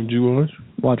 Oh, did you watch?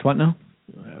 Watch what now?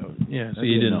 Yeah. So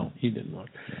he didn't. He didn't watch.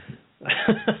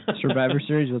 Survivor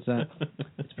Series. What's that?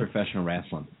 It's professional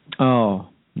wrestling. Oh.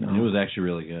 No. And it was actually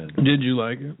really good. Did you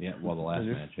like it? Yeah, well, the last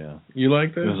match, yeah. You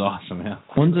liked that? It was awesome, yeah.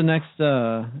 When's the next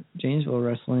Janesville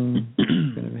wrestling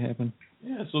going to happen?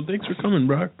 Yeah, so thanks for coming,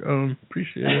 Brock.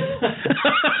 Appreciate it.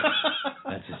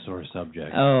 That's a sore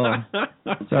subject. Oh,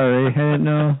 sorry, I didn't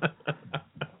know.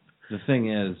 The thing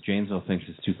is, Janesville thinks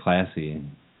it's too classy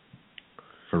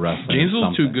for wrestling.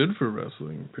 Janesville's too good for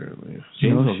wrestling, apparently.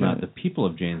 Janesville's not. The people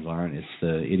of Janesville aren't. It's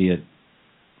the idiot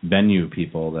venue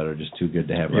people that are just too good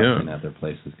to have wrestling at their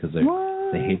places because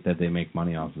they hate that they make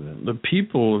money off of it. The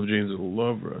people of Janesville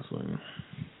love wrestling.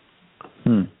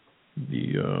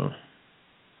 The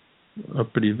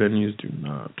uppity venues do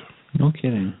not. No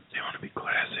kidding. They want to be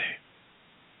classy.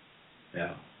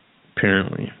 Yeah.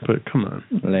 Apparently, but come on.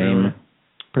 Lame.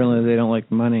 Apparently they don't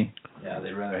like money. Yeah,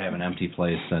 they'd rather have an empty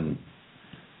place than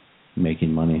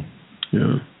making money.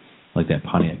 Yeah. Like that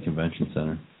Pontiac Convention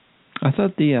Center. I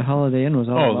thought the Holiday Inn was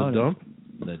all about the dump?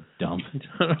 The dump.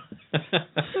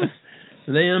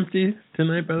 Are they empty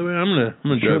tonight, by the way? I'm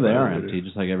gonna sure drive they are over empty,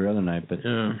 just like every other night. But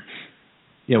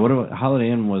yeah. What about Holiday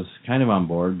Inn was kind of on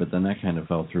board, but then that kind of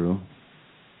fell through.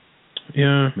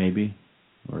 Yeah. Maybe.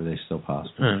 Or are they still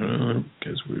possible? I don't know. I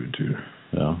guess we would too.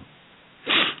 Yeah.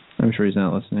 I'm sure he's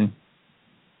not listening.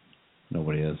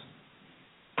 Nobody is.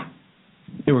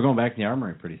 Hey, we're going back to the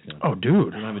Armory pretty soon. Oh, dude.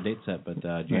 We don't have a date set, but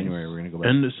January we're going to go back.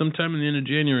 And sometime in the end of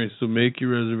January, so make your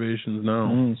reservations now.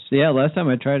 Nice. Yeah, last time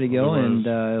I tried to go and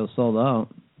it was sold out.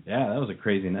 Yeah, that was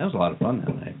a lot of fun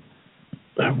that night.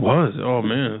 That was. Oh,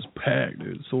 man, it was packed,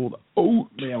 dude. It sold out.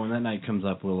 But yeah, when that night comes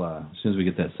up, we'll as soon as we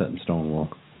get that set in stone, we'll...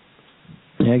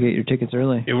 Yeah, get your tickets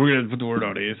early. Yeah, we're going to put the word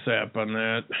out ASAP on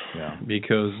that. Yeah.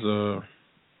 Because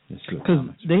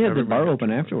they had the bar open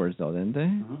afterwards, though, didn't they?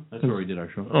 That's where we did our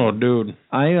show. Oh, dude.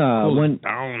 I went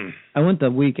down. I went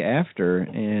the week after,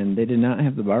 and they did not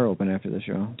have the bar open after the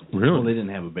show. Really? Well, they didn't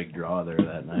have a big draw there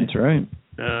that night. That's right.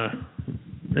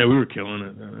 Yeah, we were killing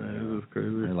it. It was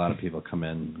crazy. A lot of people come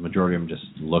in. The majority of them just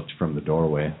looked from the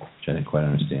doorway, which I didn't quite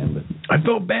understand. But I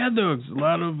felt bad though. 'Cause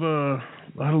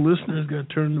a lot of listeners got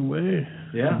turned away.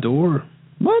 Yeah. The door.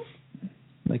 What?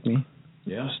 Like me?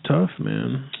 Yeah. It's tough,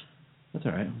 man. That's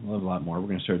all right. We'll have a lot more. We're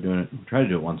going to start doing it. We'll try to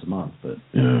do it once a month, but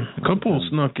yeah, a couple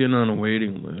snuck in on a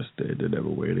waiting list. They did have a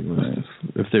waiting list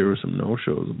if there were some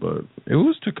no-shows, but it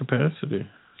was to capacity.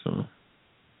 So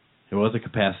it was a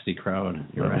capacity crowd.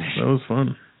 You're right. That was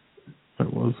fun.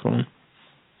 That was fun.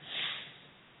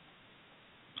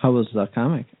 How was the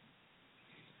comic?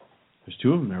 There's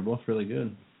two of them. They're both really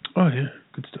good. Oh yeah,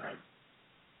 good stuff.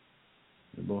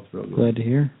 They're both real good. Glad to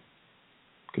hear.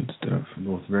 Good stuff. They're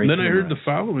both very. Then I heard the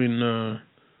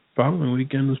following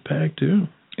weekend was packed too.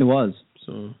 It was.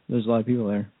 So there's a lot of people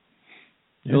there.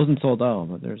 Yeah. It wasn't sold out,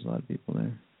 but there's a lot of people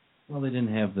there. Well, they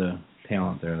didn't have the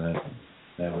talent there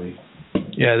that week.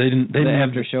 Yeah, they didn't. They didn't have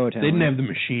after show talent. They didn't have the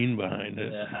machine behind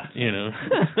it. Yeah. You know.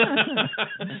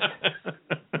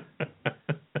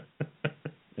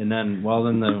 And then,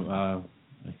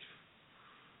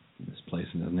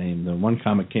 misplacing his name, the one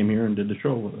comic came here and did the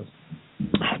show with us.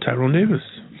 Oh, Tyrone Davis.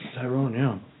 Tyrone,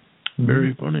 yeah.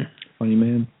 Very funny. Funny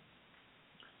man.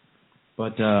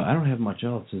 But I don't have much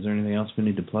else. Is there anything else we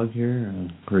need to plug here?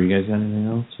 Or you guys got anything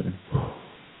else? Or?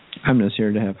 I'm just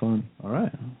here to have fun. All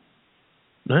right.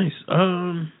 Nice.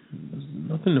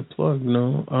 Nothing to plug,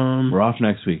 no. We're off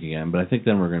next week again, but I think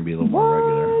then we're going to be a little more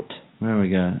regular. Well,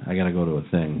 I got to go to a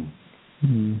thing.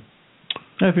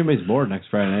 Now, if anybody's bored, next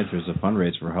Friday night there's a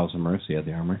fundraiser for House of Mercy at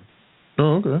the Armory.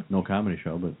 Oh, okay. No comedy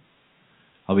show, but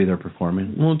I'll be there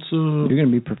performing. You're going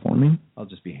to be performing? I'll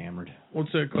just be hammered.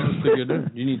 What's that cost to get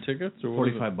in? Do you need tickets? Or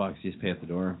 $45, you just pay at the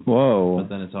door. Whoa. But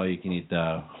then it's all you can eat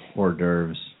hors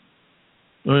d'oeuvres.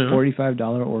 Oh, yeah. $45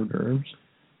 hors d'oeuvres?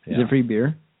 Yeah. Is it free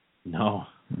beer? No.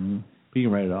 But you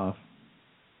can write it off.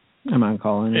 I'm on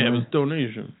call anyway. Yeah, it was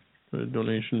donation.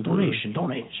 Donation.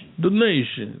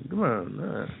 Come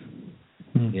on.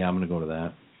 Yeah, I'm going to go to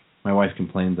that. My wife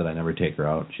complains that I never take her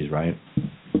out. She's right.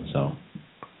 So.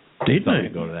 Date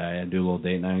night. Go to that. Yeah, do a little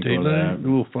date night. Date go to night. that. Do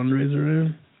a little fundraiser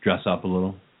in. Dress up a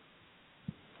little.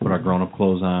 Put our grown-up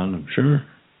clothes on. Sure.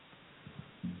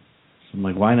 So I'm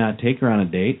like, why not take her on a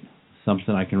date?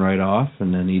 Something I can write off,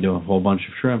 and then eat a whole bunch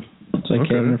of shrimp. It's like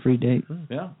having a free date.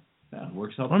 Yeah, it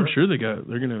works out. I'm sure they're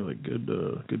gonna have like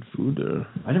good food there.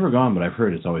 I've never gone, but I've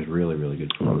heard it's always really, really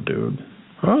good food. Oh, dude.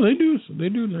 Oh, they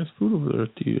do nice food over there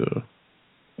at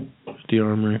the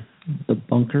Armory. The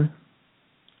Bunker.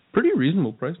 Pretty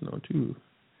reasonable price now too.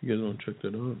 If you guys want to check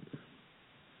that out.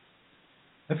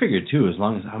 I figured too, as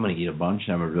long as I'm gonna eat a bunch,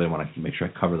 I would really want to make sure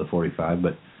I cover the 45.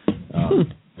 But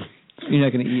you're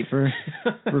not gonna eat for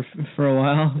a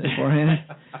while beforehand.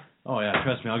 Oh yeah,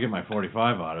 trust me, I'll get my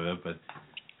 45 out of it. But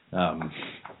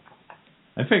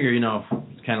I figure,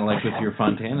 it's kind of like with your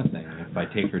Fontana thing. If I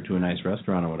take her to a nice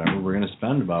restaurant or whatever, we're gonna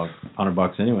spend about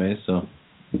 $100 anyway. So.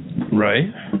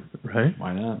 Right.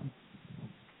 Why not?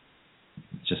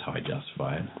 It's just how I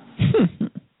justify it.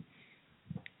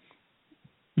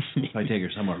 If I take her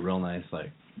somewhere real nice,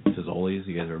 like Fazoli's,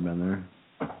 you guys ever been there?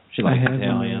 She likes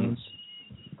Italian.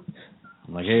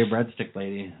 I'm like, hey, breadstick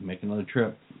lady, make another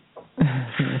trip.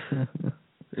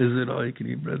 Is it all you can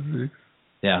eat breadsticks?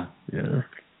 Yeah. Yeah.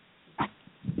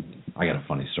 I got a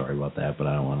funny story about that, but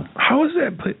I don't want to. How is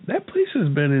that place? That place has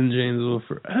been in Janesville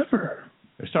forever.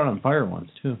 They started on fire once,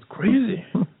 too. It's crazy.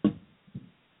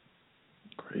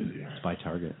 Crazy. It's by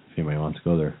Target, if anybody wants to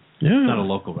go there. Yeah. It's not a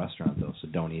local restaurant, though, so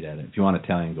don't eat at it. If you want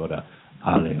Italian, go to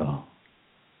Aglio.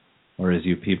 Or as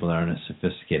you people that aren't as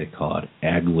sophisticated call it,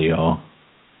 Aglio.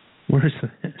 Where's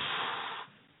that?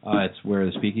 It's where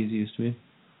the speakeasy used to be.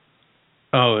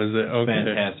 Oh, is it? Okay.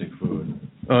 Fantastic food.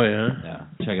 Oh, yeah? Yeah.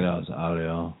 Check it out. It's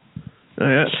Aglio. Oh,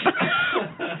 yeah.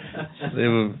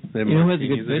 they have you know who has a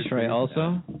good fish fry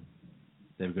also?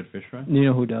 They have a good fish fry? You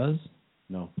know who does?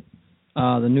 No.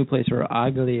 The new place where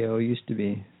Aglio used to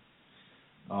be.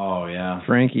 Oh, yeah.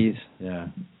 Frankie's. Yeah.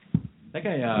 That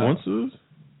guy, What's this?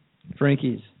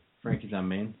 Frankie's on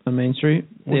Main? On Main Street.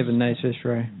 They have a nice fish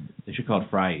fry. They should call it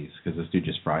Fries, because this dude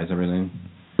just fries everything.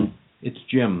 It's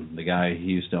Jim, the guy he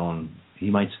used to own.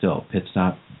 He might still. Pit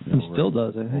Stop. He still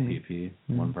does, I think. OPP,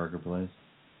 One Parker Place.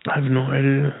 I have no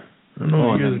idea. I don't know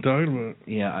what you guys are talking about.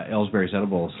 Yeah, Ellsbury's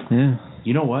Edibles. Yeah.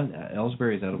 You know what?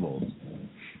 Ellsbury's Edibles.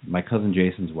 My cousin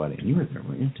Jason's wedding. You were there,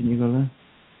 weren't you? Didn't you go to that?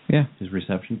 Yeah. His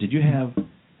reception. Did you have...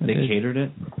 They catered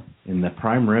it, and the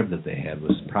prime rib that they had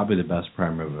was probably the best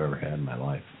prime rib I've ever had in my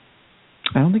life.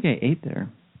 I don't think I ate there.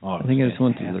 Oh, I think I just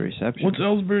went to the reception. What's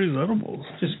Ellsbury's Edibles?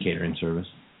 Just catering service.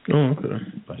 Oh, okay.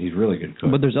 But he's really good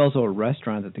cook. But there's also a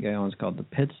restaurant that the guy owns called the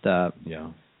Pit Stop.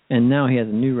 Yeah. And now he has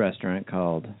a new restaurant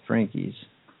called Frankie's.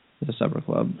 It's a supper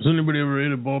club. Has anybody ever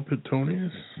ate at Ball Pit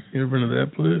Tony's? You ever been to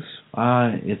that place?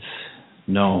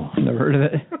 No. Never heard of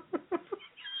it.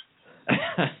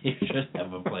 You should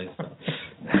have a place.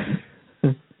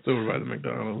 It's over by the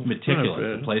McDonald's.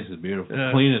 Meticulous. The place is beautiful.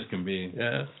 Yeah. Clean as can be.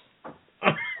 Yeah.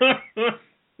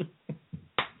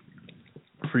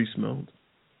 Free smelt.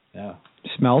 Yeah.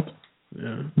 Smelt?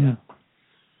 Yeah. Yeah.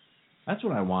 That's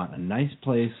what I want. A nice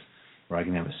place where I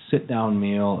can have a sit-down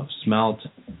meal of smelt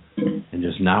and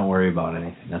just not worry about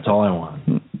anything. That's all I want.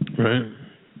 Right.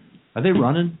 Are they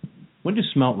running? When does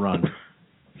smelt run?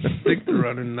 I think they're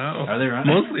running now. Are they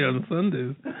running? Mostly on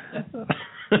Sundays.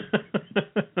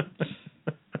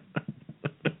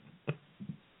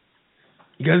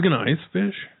 You guys gonna ice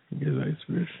fish? You guys ice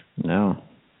fish? No.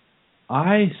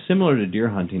 I, similar to deer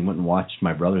hunting, went and watched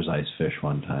my brother's ice fish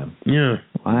one time. Yeah.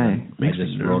 Why? I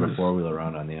just rode a four-wheeler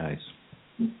around on the ice.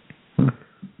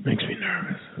 Makes me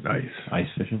nervous. Ice. Ice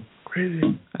fishing?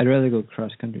 Crazy. I'd rather go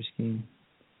cross-country skiing.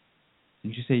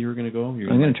 Did you say you were going to go? I'm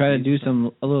going to try to do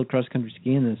a little cross-country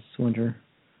skiing this winter.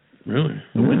 Really?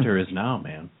 The winter is now,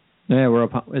 man. Yeah,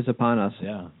 it's upon us.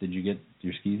 Yeah. Did you get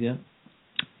your skis yet?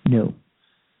 No.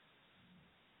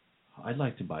 I'd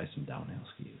like to buy some downhill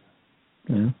skis.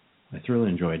 Yeah. I thoroughly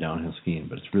enjoy downhill skiing,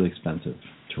 but it's really expensive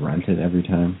to rent it every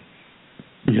time.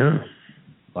 Yeah.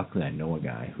 Luckily, I know a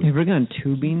guy who You ever gone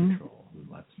tubing? who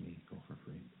lets me go for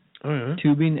free. Oh yeah.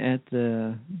 Tubing at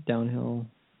the downhill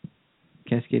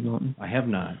Cascade Mountain. I have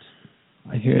not.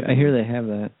 I hear they have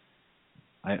that.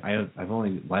 I've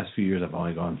only last few years I've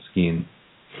only gone skiing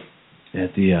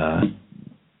at the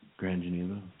Grand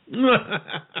Geneva.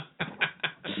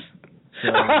 So,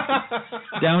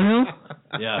 downhill?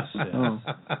 Yes. Oh.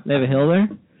 They have a hill there?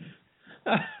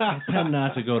 I tend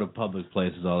not to go to public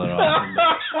places all that often.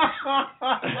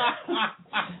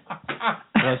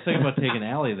 But I was thinking about taking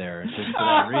Allie there just for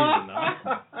that reason,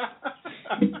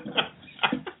 though.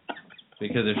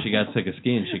 Because if she got sick of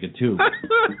skiing, she could too.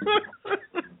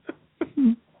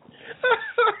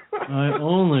 I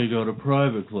only go to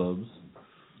private clubs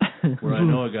where I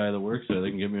know a guy that works there. They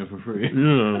can get me in for free.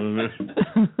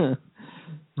 Yeah.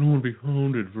 I don't want to be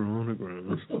hounded for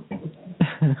autographs.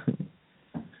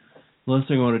 Last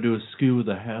thing I want to do is ski with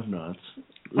the have-nots.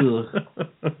 Ugh.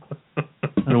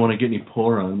 I don't want to get any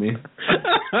pour on me.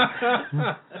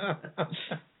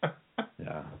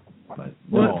 Yeah. But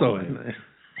Well, that's always nice.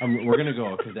 we're going to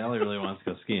go because Allie really wants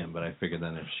to go skiing, but I figured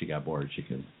then if she got bored, she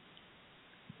could.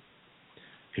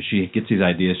 Because she gets these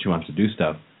ideas, she wants to do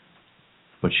stuff,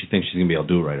 but she thinks she's going to be able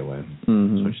to do it right away.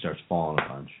 Mm-hmm. So she starts falling a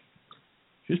bunch.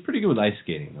 She was pretty good with ice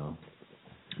skating, though.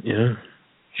 Yeah.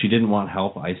 She didn't want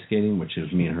help ice skating, which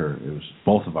was me and her. It was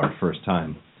both of our first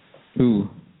time. Ooh,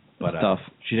 But tough.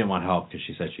 she didn't want help because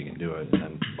she said she can do it. And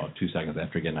then about 2 seconds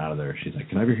after getting out of there, she's like,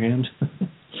 "Can I have your hand?"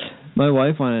 My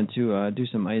wife wanted to do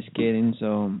some ice skating,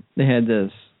 so they had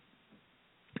this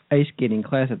ice skating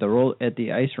class at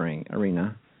the ice rink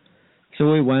arena. So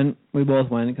we both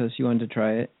went because she wanted to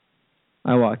try it.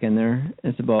 I walk in there,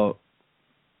 it's about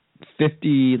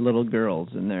 50 little girls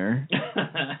in there.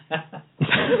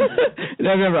 And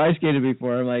I've never ice skated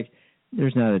before. I'm like,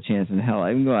 there's not a chance in hell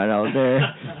I'm going out there.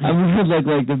 I'm gonna look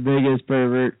like the biggest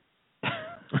pervert.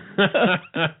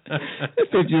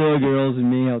 50 little girls and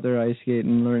me out there ice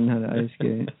skating, learning how to ice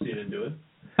skate. So you didn't do it?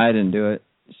 I didn't do it.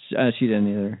 She didn't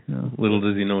either. No. Little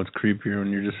does he know it's creepier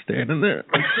when you're just standing there.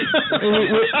 We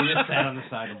just sat on the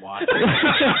side and watched.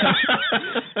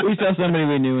 We saw somebody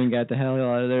we knew and got the hell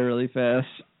out of there really fast.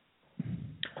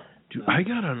 Dude, I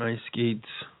got on ice skates.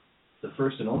 The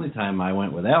first and only time I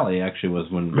went with Allie actually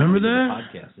was when Remember we did that?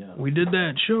 the podcast. Yeah. We did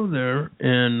that show there,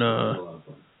 and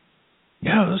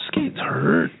yeah, those skates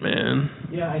hurt, man.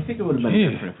 Yeah, I think it would have been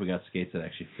Yeah. different if we got skates that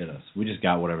actually fit us. We just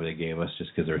got whatever they gave us just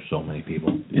because there's so many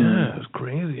people. Yeah, it was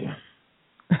crazy.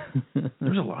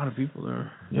 There's a lot of people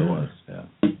there. There was. Yeah.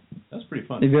 That was pretty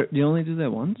fun. Do you only do that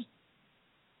once?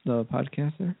 The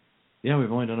podcast there? Yeah,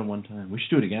 we've only done it one time. We should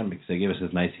do it again because they gave us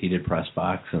this nice heated press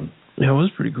box and Yeah, it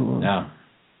was pretty cool. yeah.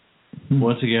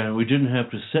 Once again, we didn't have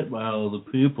to sit by all the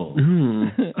people.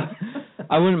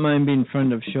 I wouldn't mind being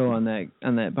friend of show on that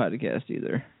podcast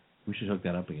either. We should hook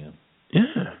that up again. Yeah,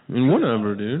 I mean,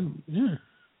 whatever, dude. Yeah.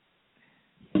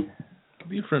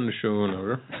 Be a friend of the show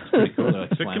whenever. It's pretty cool. Like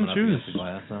Pick slamming and up choose. against the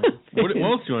glass. Huh? What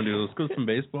else do you want to do? Let's go to some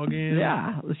baseball games.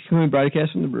 Yeah, can we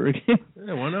broadcast from the brewery game?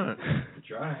 Yeah, why not?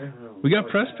 Try. We got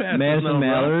press passes Madison now,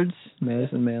 bro.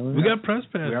 Mallards. We got press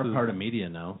passes. We are part of media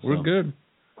now. So. We're good.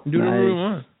 We do whatever we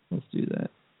want. Let's do that.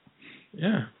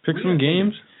 Yeah, pick some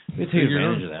games. We take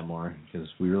advantage of that more because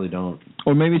we really don't.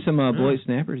 Or maybe some Beloit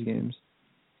Snappers games.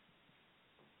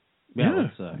 Yeah,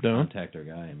 let's down. contact our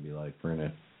guy and be like, we're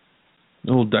gonna. A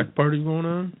little deck party going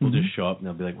on. We'll just show up and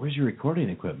they'll be like, "Where's your recording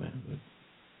equipment?"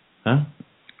 Huh?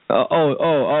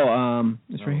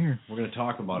 It's right here. We're gonna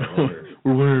talk about it later.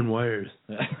 We're wearing wires.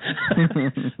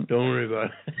 Don't worry about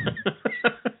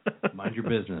it. Mind your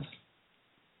business.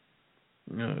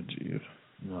 Oh, geez.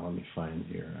 No, let me find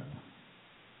your.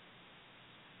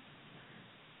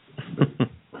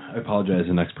 I apologize.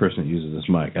 The next person that uses this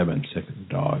mic, I've been sick as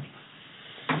a dog.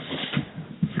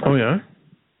 Oh yeah.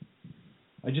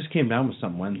 I just came down with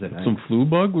something Wednesday night. Some flu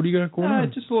bug? What do you got going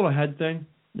on? Just a little head thing.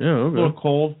 Yeah, okay. A little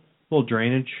cold. A little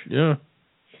drainage. Yeah.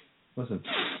 Listen,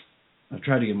 I've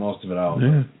tried to get most of it out.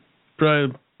 Yeah.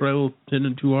 Probably a little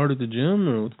hitting too hard at the gym,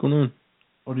 or what's going on?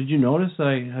 Oh, did you notice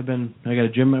I got a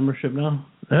gym membership now?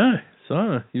 Yeah,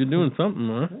 saw you're doing something,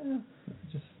 huh?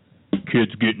 Yeah,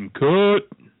 Kids getting cut.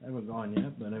 I haven't gone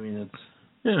yet, but I mean it's.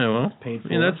 Yeah, well, paid for.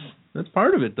 I mean, that's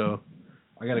part of it, though.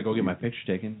 I got to go get my picture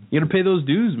taken. You got to pay those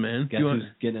dues, man. Guess who's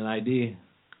getting an ID?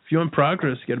 If you want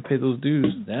progress, you got to pay those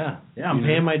dues. Yeah, I'm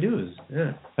paying my dues.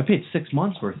 Yeah. I paid 6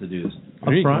 months worth of dues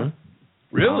There you up front. go.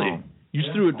 Really? Wow. You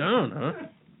just threw it down, huh?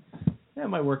 Yeah,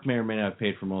 my work may or may not have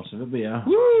paid for most of it, but yeah.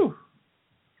 Woo!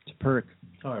 It's a perk.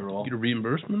 That's how I roll. Get a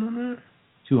reimbursement on that?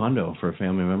 $200 for a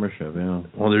family membership. Yeah.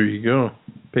 Well, there you go.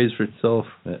 Pays for itself.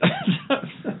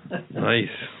 Nice.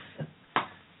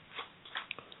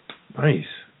 Nice.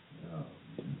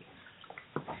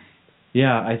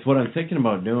 Yeah, what I'm thinking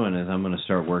about doing is I'm going to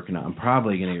start working out. I'm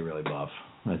probably going to get really buff,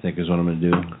 I think is what I'm going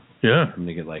to do. Yeah. I'm going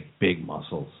to get, like, big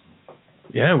muscles.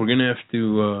 Yeah, we're going to have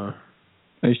to...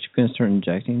 Are you going to start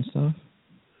injecting stuff?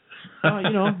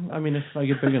 You know, I mean, if I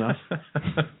get big enough.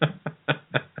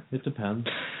 It depends.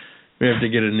 We have to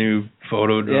get a new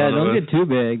photo drawn. Yeah, don't get too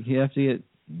big. You have to get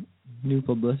new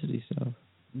publicity stuff.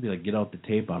 It'd be like, get out the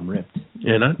tape, I'm ripped.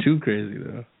 Yeah, not too crazy,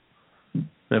 though.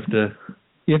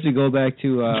 You have to go back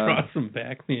to... draw some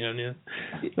back knee on you.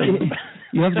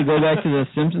 You have to go back to the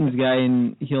Simpsons guy,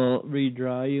 and he'll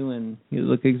redraw you, and you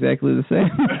look exactly the same.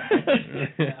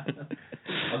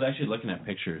 I was actually looking at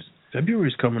pictures.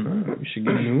 February's coming up. We should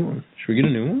get a new one. Should we get a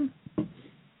new one?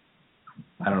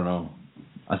 I don't know.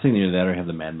 I was thinking either that or have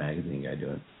the Mad Magazine guy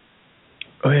do it.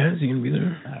 Oh, yeah? Is he going to be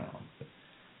there? I don't know.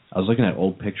 I was looking at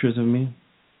old pictures of me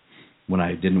when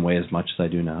I didn't weigh as much as I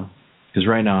do now. Because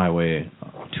right now I weigh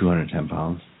 210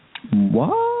 pounds. What?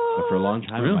 But for a long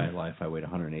time in my life, I weighed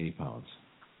 180 pounds.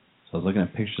 So I was looking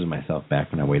at pictures of myself back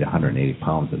when I weighed 180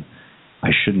 pounds, and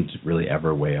I shouldn't really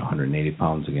ever weigh 180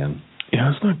 pounds again.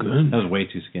 Yeah, that's not good. That was way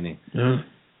too skinny. Yeah.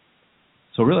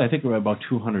 So really, I think about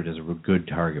 200 is a good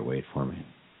target weight for me.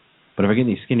 But if I get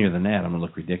any skinnier than that, I'm going to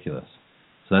look ridiculous.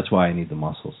 So that's why I need the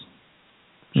muscles.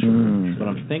 Sure. But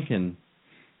I'm thinking...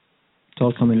 It's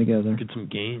all coming together. Get some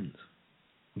gains.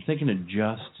 I'm thinking of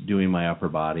just doing my upper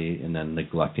body and then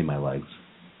neglecting my legs.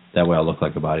 That way I'll look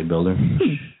like a bodybuilder.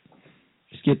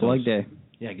 Just get the leg day.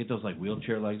 Yeah, get those like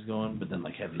wheelchair legs going, but then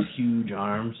like have these huge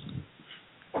arms.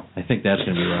 I think that's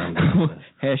going to be where I'm going with it.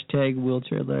 Hashtag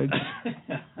wheelchair legs.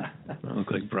 I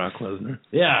look like Brock Lesnar.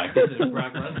 Yeah, get the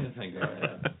Brock Lesnar thing going.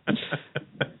 Yeah.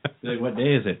 Like, what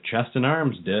day is it? Chest and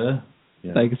arms, duh.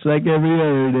 Yeah. Like it's like every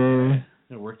other day.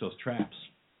 Gonna work those traps.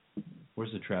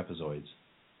 Where's the trapezoids?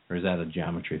 Or is that a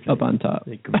geometry thing? Up on top.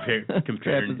 Comparing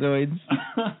Trapezoids.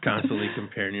 Constantly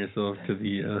comparing yourself to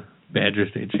the Badger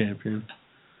State champion.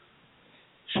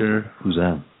 Sure. Who's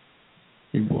that?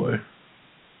 Your boy.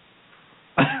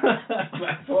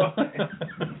 My boy.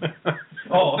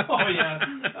 oh yeah.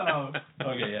 Oh,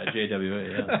 okay, yeah, JWA,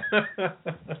 yeah.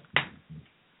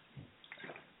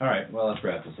 All right, well, let's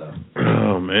wrap this up.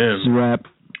 Oh, man. It's a wrap.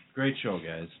 Great show,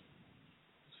 guys.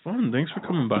 It's fun. Thanks for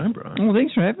coming by, bro. Well,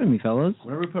 thanks for having me, fellas.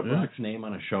 Whenever we put Brock's name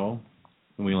on a show,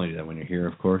 and we only do that when you're here,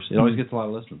 of course, it always gets a lot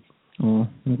of listens. Oh,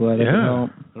 I'm glad I could help.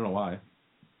 I don't know why.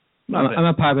 I'm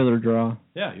a popular draw.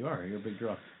 Yeah, you are. You're a big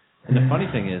draw. And the funny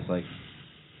thing is, like,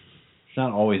 it's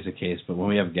not always the case, but when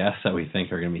we have guests that we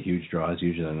think are going to be huge draws,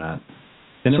 usually they're not.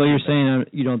 So you're saying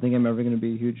you don't think I'm ever going to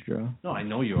be a huge draw? No, I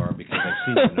know you are because I've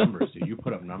seen your numbers, dude. You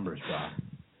put up numbers, Brock.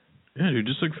 Yeah, dude,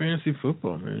 just like fantasy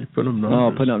football, man. You put up numbers.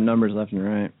 Oh, putting up numbers left and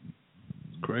right.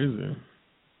 It's crazy.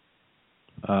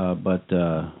 But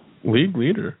league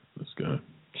leader, this guy.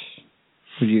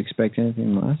 Would you expect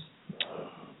anything less?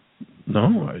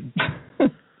 No,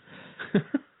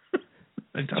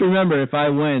 So remember, if I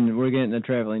win, we're getting a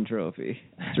traveling trophy.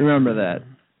 So remember that.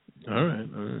 All right.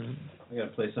 I got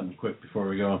to play something quick before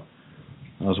we go.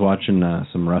 I was watching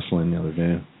some wrestling the other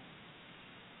day.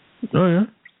 Oh, yeah?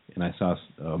 And I saw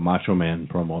a Macho Man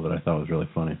promo that I thought was really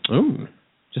funny. Oh.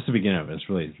 Just the beginning of it. It's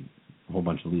really a whole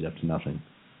bunch of lead up to nothing.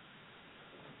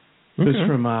 Okay. It's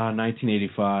from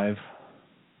 1985.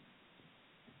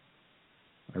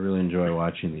 I really enjoy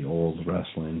watching the old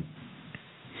wrestling.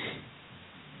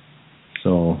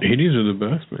 So 80s are the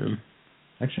best, man.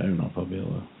 Actually, I don't know if I'll be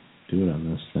able to do it on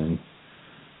this thing.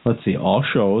 Let's see. All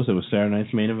shows. It was Saturday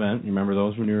night's main event. You remember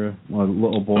those when you were a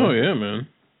little boy? Oh, yeah, man.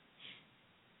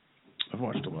 I've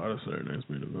watched a lot of Saturday night's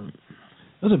main event.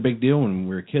 It was a big deal when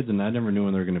we were kids, and I never knew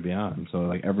when they were going to be on. So,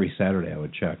 like, every Saturday I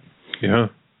would check. Yeah.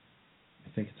 I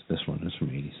think it's this one. It's from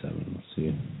 87. Let's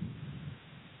see.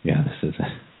 Yeah, this is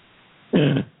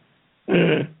it.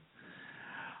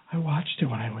 I watched it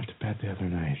when I went to bed the other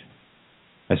night.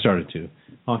 I started to.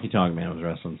 Honky Tonk Man was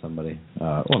wrestling somebody.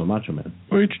 The Macho Man.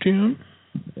 HTM?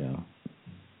 Yeah.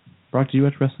 Brock, did you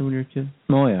watch wrestling when you were a kid?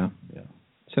 Oh, yeah. Yeah.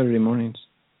 Saturday mornings.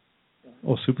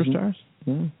 Oh, Superstars?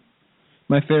 Yeah.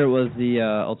 My favorite was the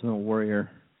Ultimate Warrior.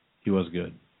 He was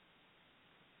good.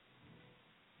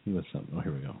 He was something. Oh,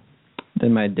 here we go.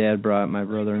 Then my dad brought my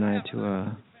brother and I to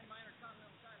a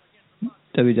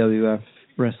WWF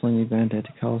wrestling event at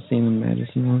the Coliseum in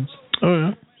Madison once. Oh,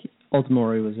 yeah? Ultimate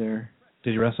Warrior was there.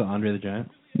 Did you wrestle Andre the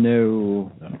Giant?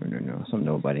 No. Some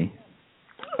nobody.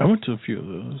 I went to a few of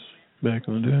those back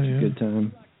in the day, yeah. Good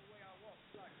time.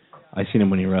 I seen him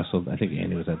when he wrestled. I think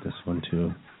Andy was at this one,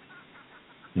 too.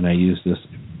 And I used this.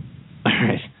 All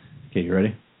right. Okay, you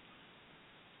ready?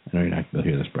 I know you're not going to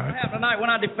hear this, Brock. Tonight when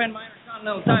I defend my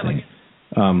Intercontinental title against...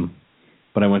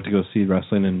 But I went to go see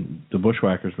wrestling, and the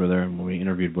Bushwhackers were there, and when we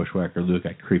interviewed Bushwhacker Luke,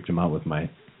 I creeped him out with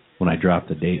when I dropped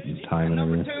the date and time and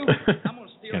everything.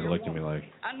 Kind of looked at me like...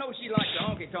 I know she likes the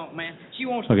honky tonk man. She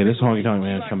wants okay, this honky tonk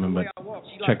man coming, but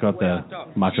check out the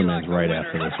Macho Man's right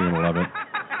after this. You're going to love it.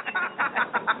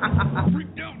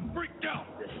 Freaked out.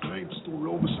 Same story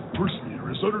Elvis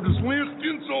impersonator has uttered his last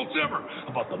insults ever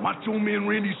about the Macho Man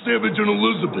Randy Savage and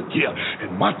Elizabeth. Yeah,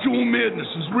 and Macho Madness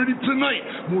is ready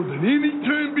tonight more than any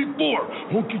time before.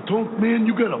 Honky Tonk Man,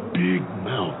 you got a big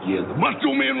mouth. Yeah, the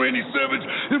Macho Man Randy Savage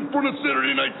in front of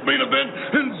Saturday night's main event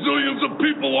and zillions of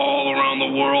people all around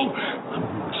the world. I'm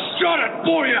gonna shut it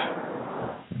for you.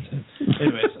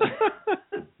 Anyways.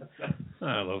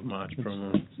 I love Mach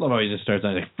promo. I love how he just starts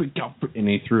out like, freak out, and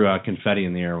he threw out confetti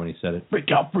in the air when he said it.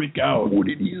 Freak out, freak out. What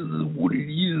it is,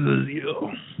 yo.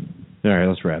 All right,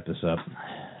 let's wrap this up.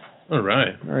 All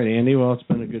right, Andy. Well, it's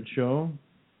been a good show.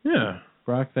 Yeah.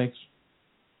 Brock, thanks.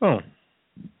 Oh.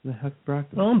 The heck, Brock?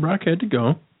 Oh, Brock had to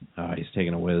go. He's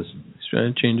taking a whiz. He's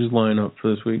trying to change his lineup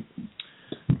for this week.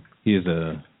 He is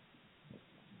a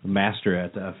master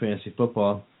at fantasy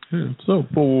football. Yeah, so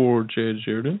for Chad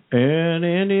Sheridan and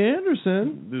Andy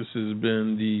Anderson, this has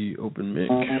been the Open Mic.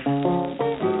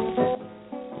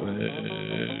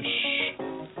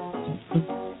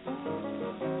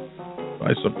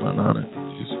 Buy something on it,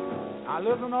 please. I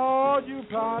listen all you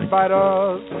prize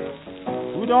fighters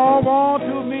who don't want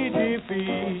to meet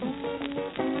defeat.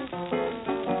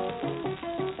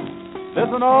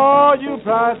 Listen all you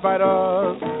prize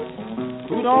fighters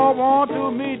who don't want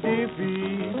to meet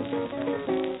defeat.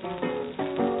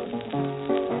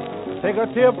 Take a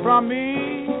tip from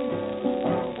me,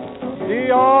 be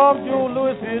off Joe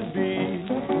Louis's beat.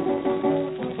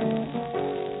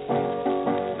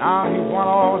 Now he's won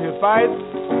all his fights,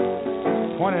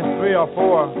 23 or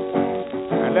 4,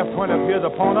 and left 20 of his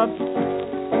opponents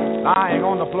lying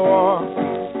on the floor.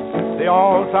 They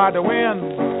all tried to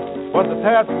win, but the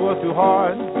task was too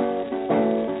hard.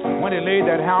 When he laid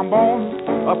that ham bone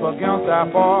up against that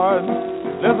board,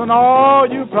 listen all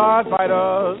you prize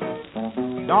fighters,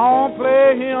 don't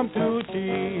play him too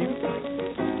cheap.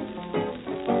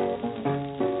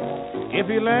 If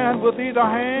he lands with either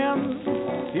hand,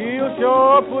 he'll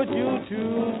sure put you to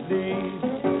sleep.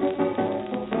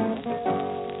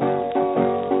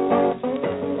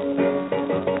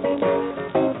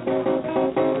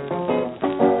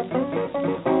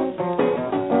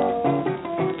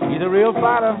 He's a real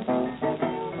fighter.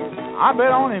 I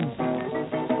bet on him.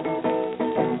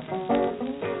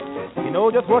 He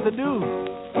knows just what to do.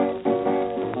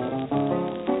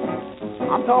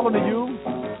 I'm talking to you.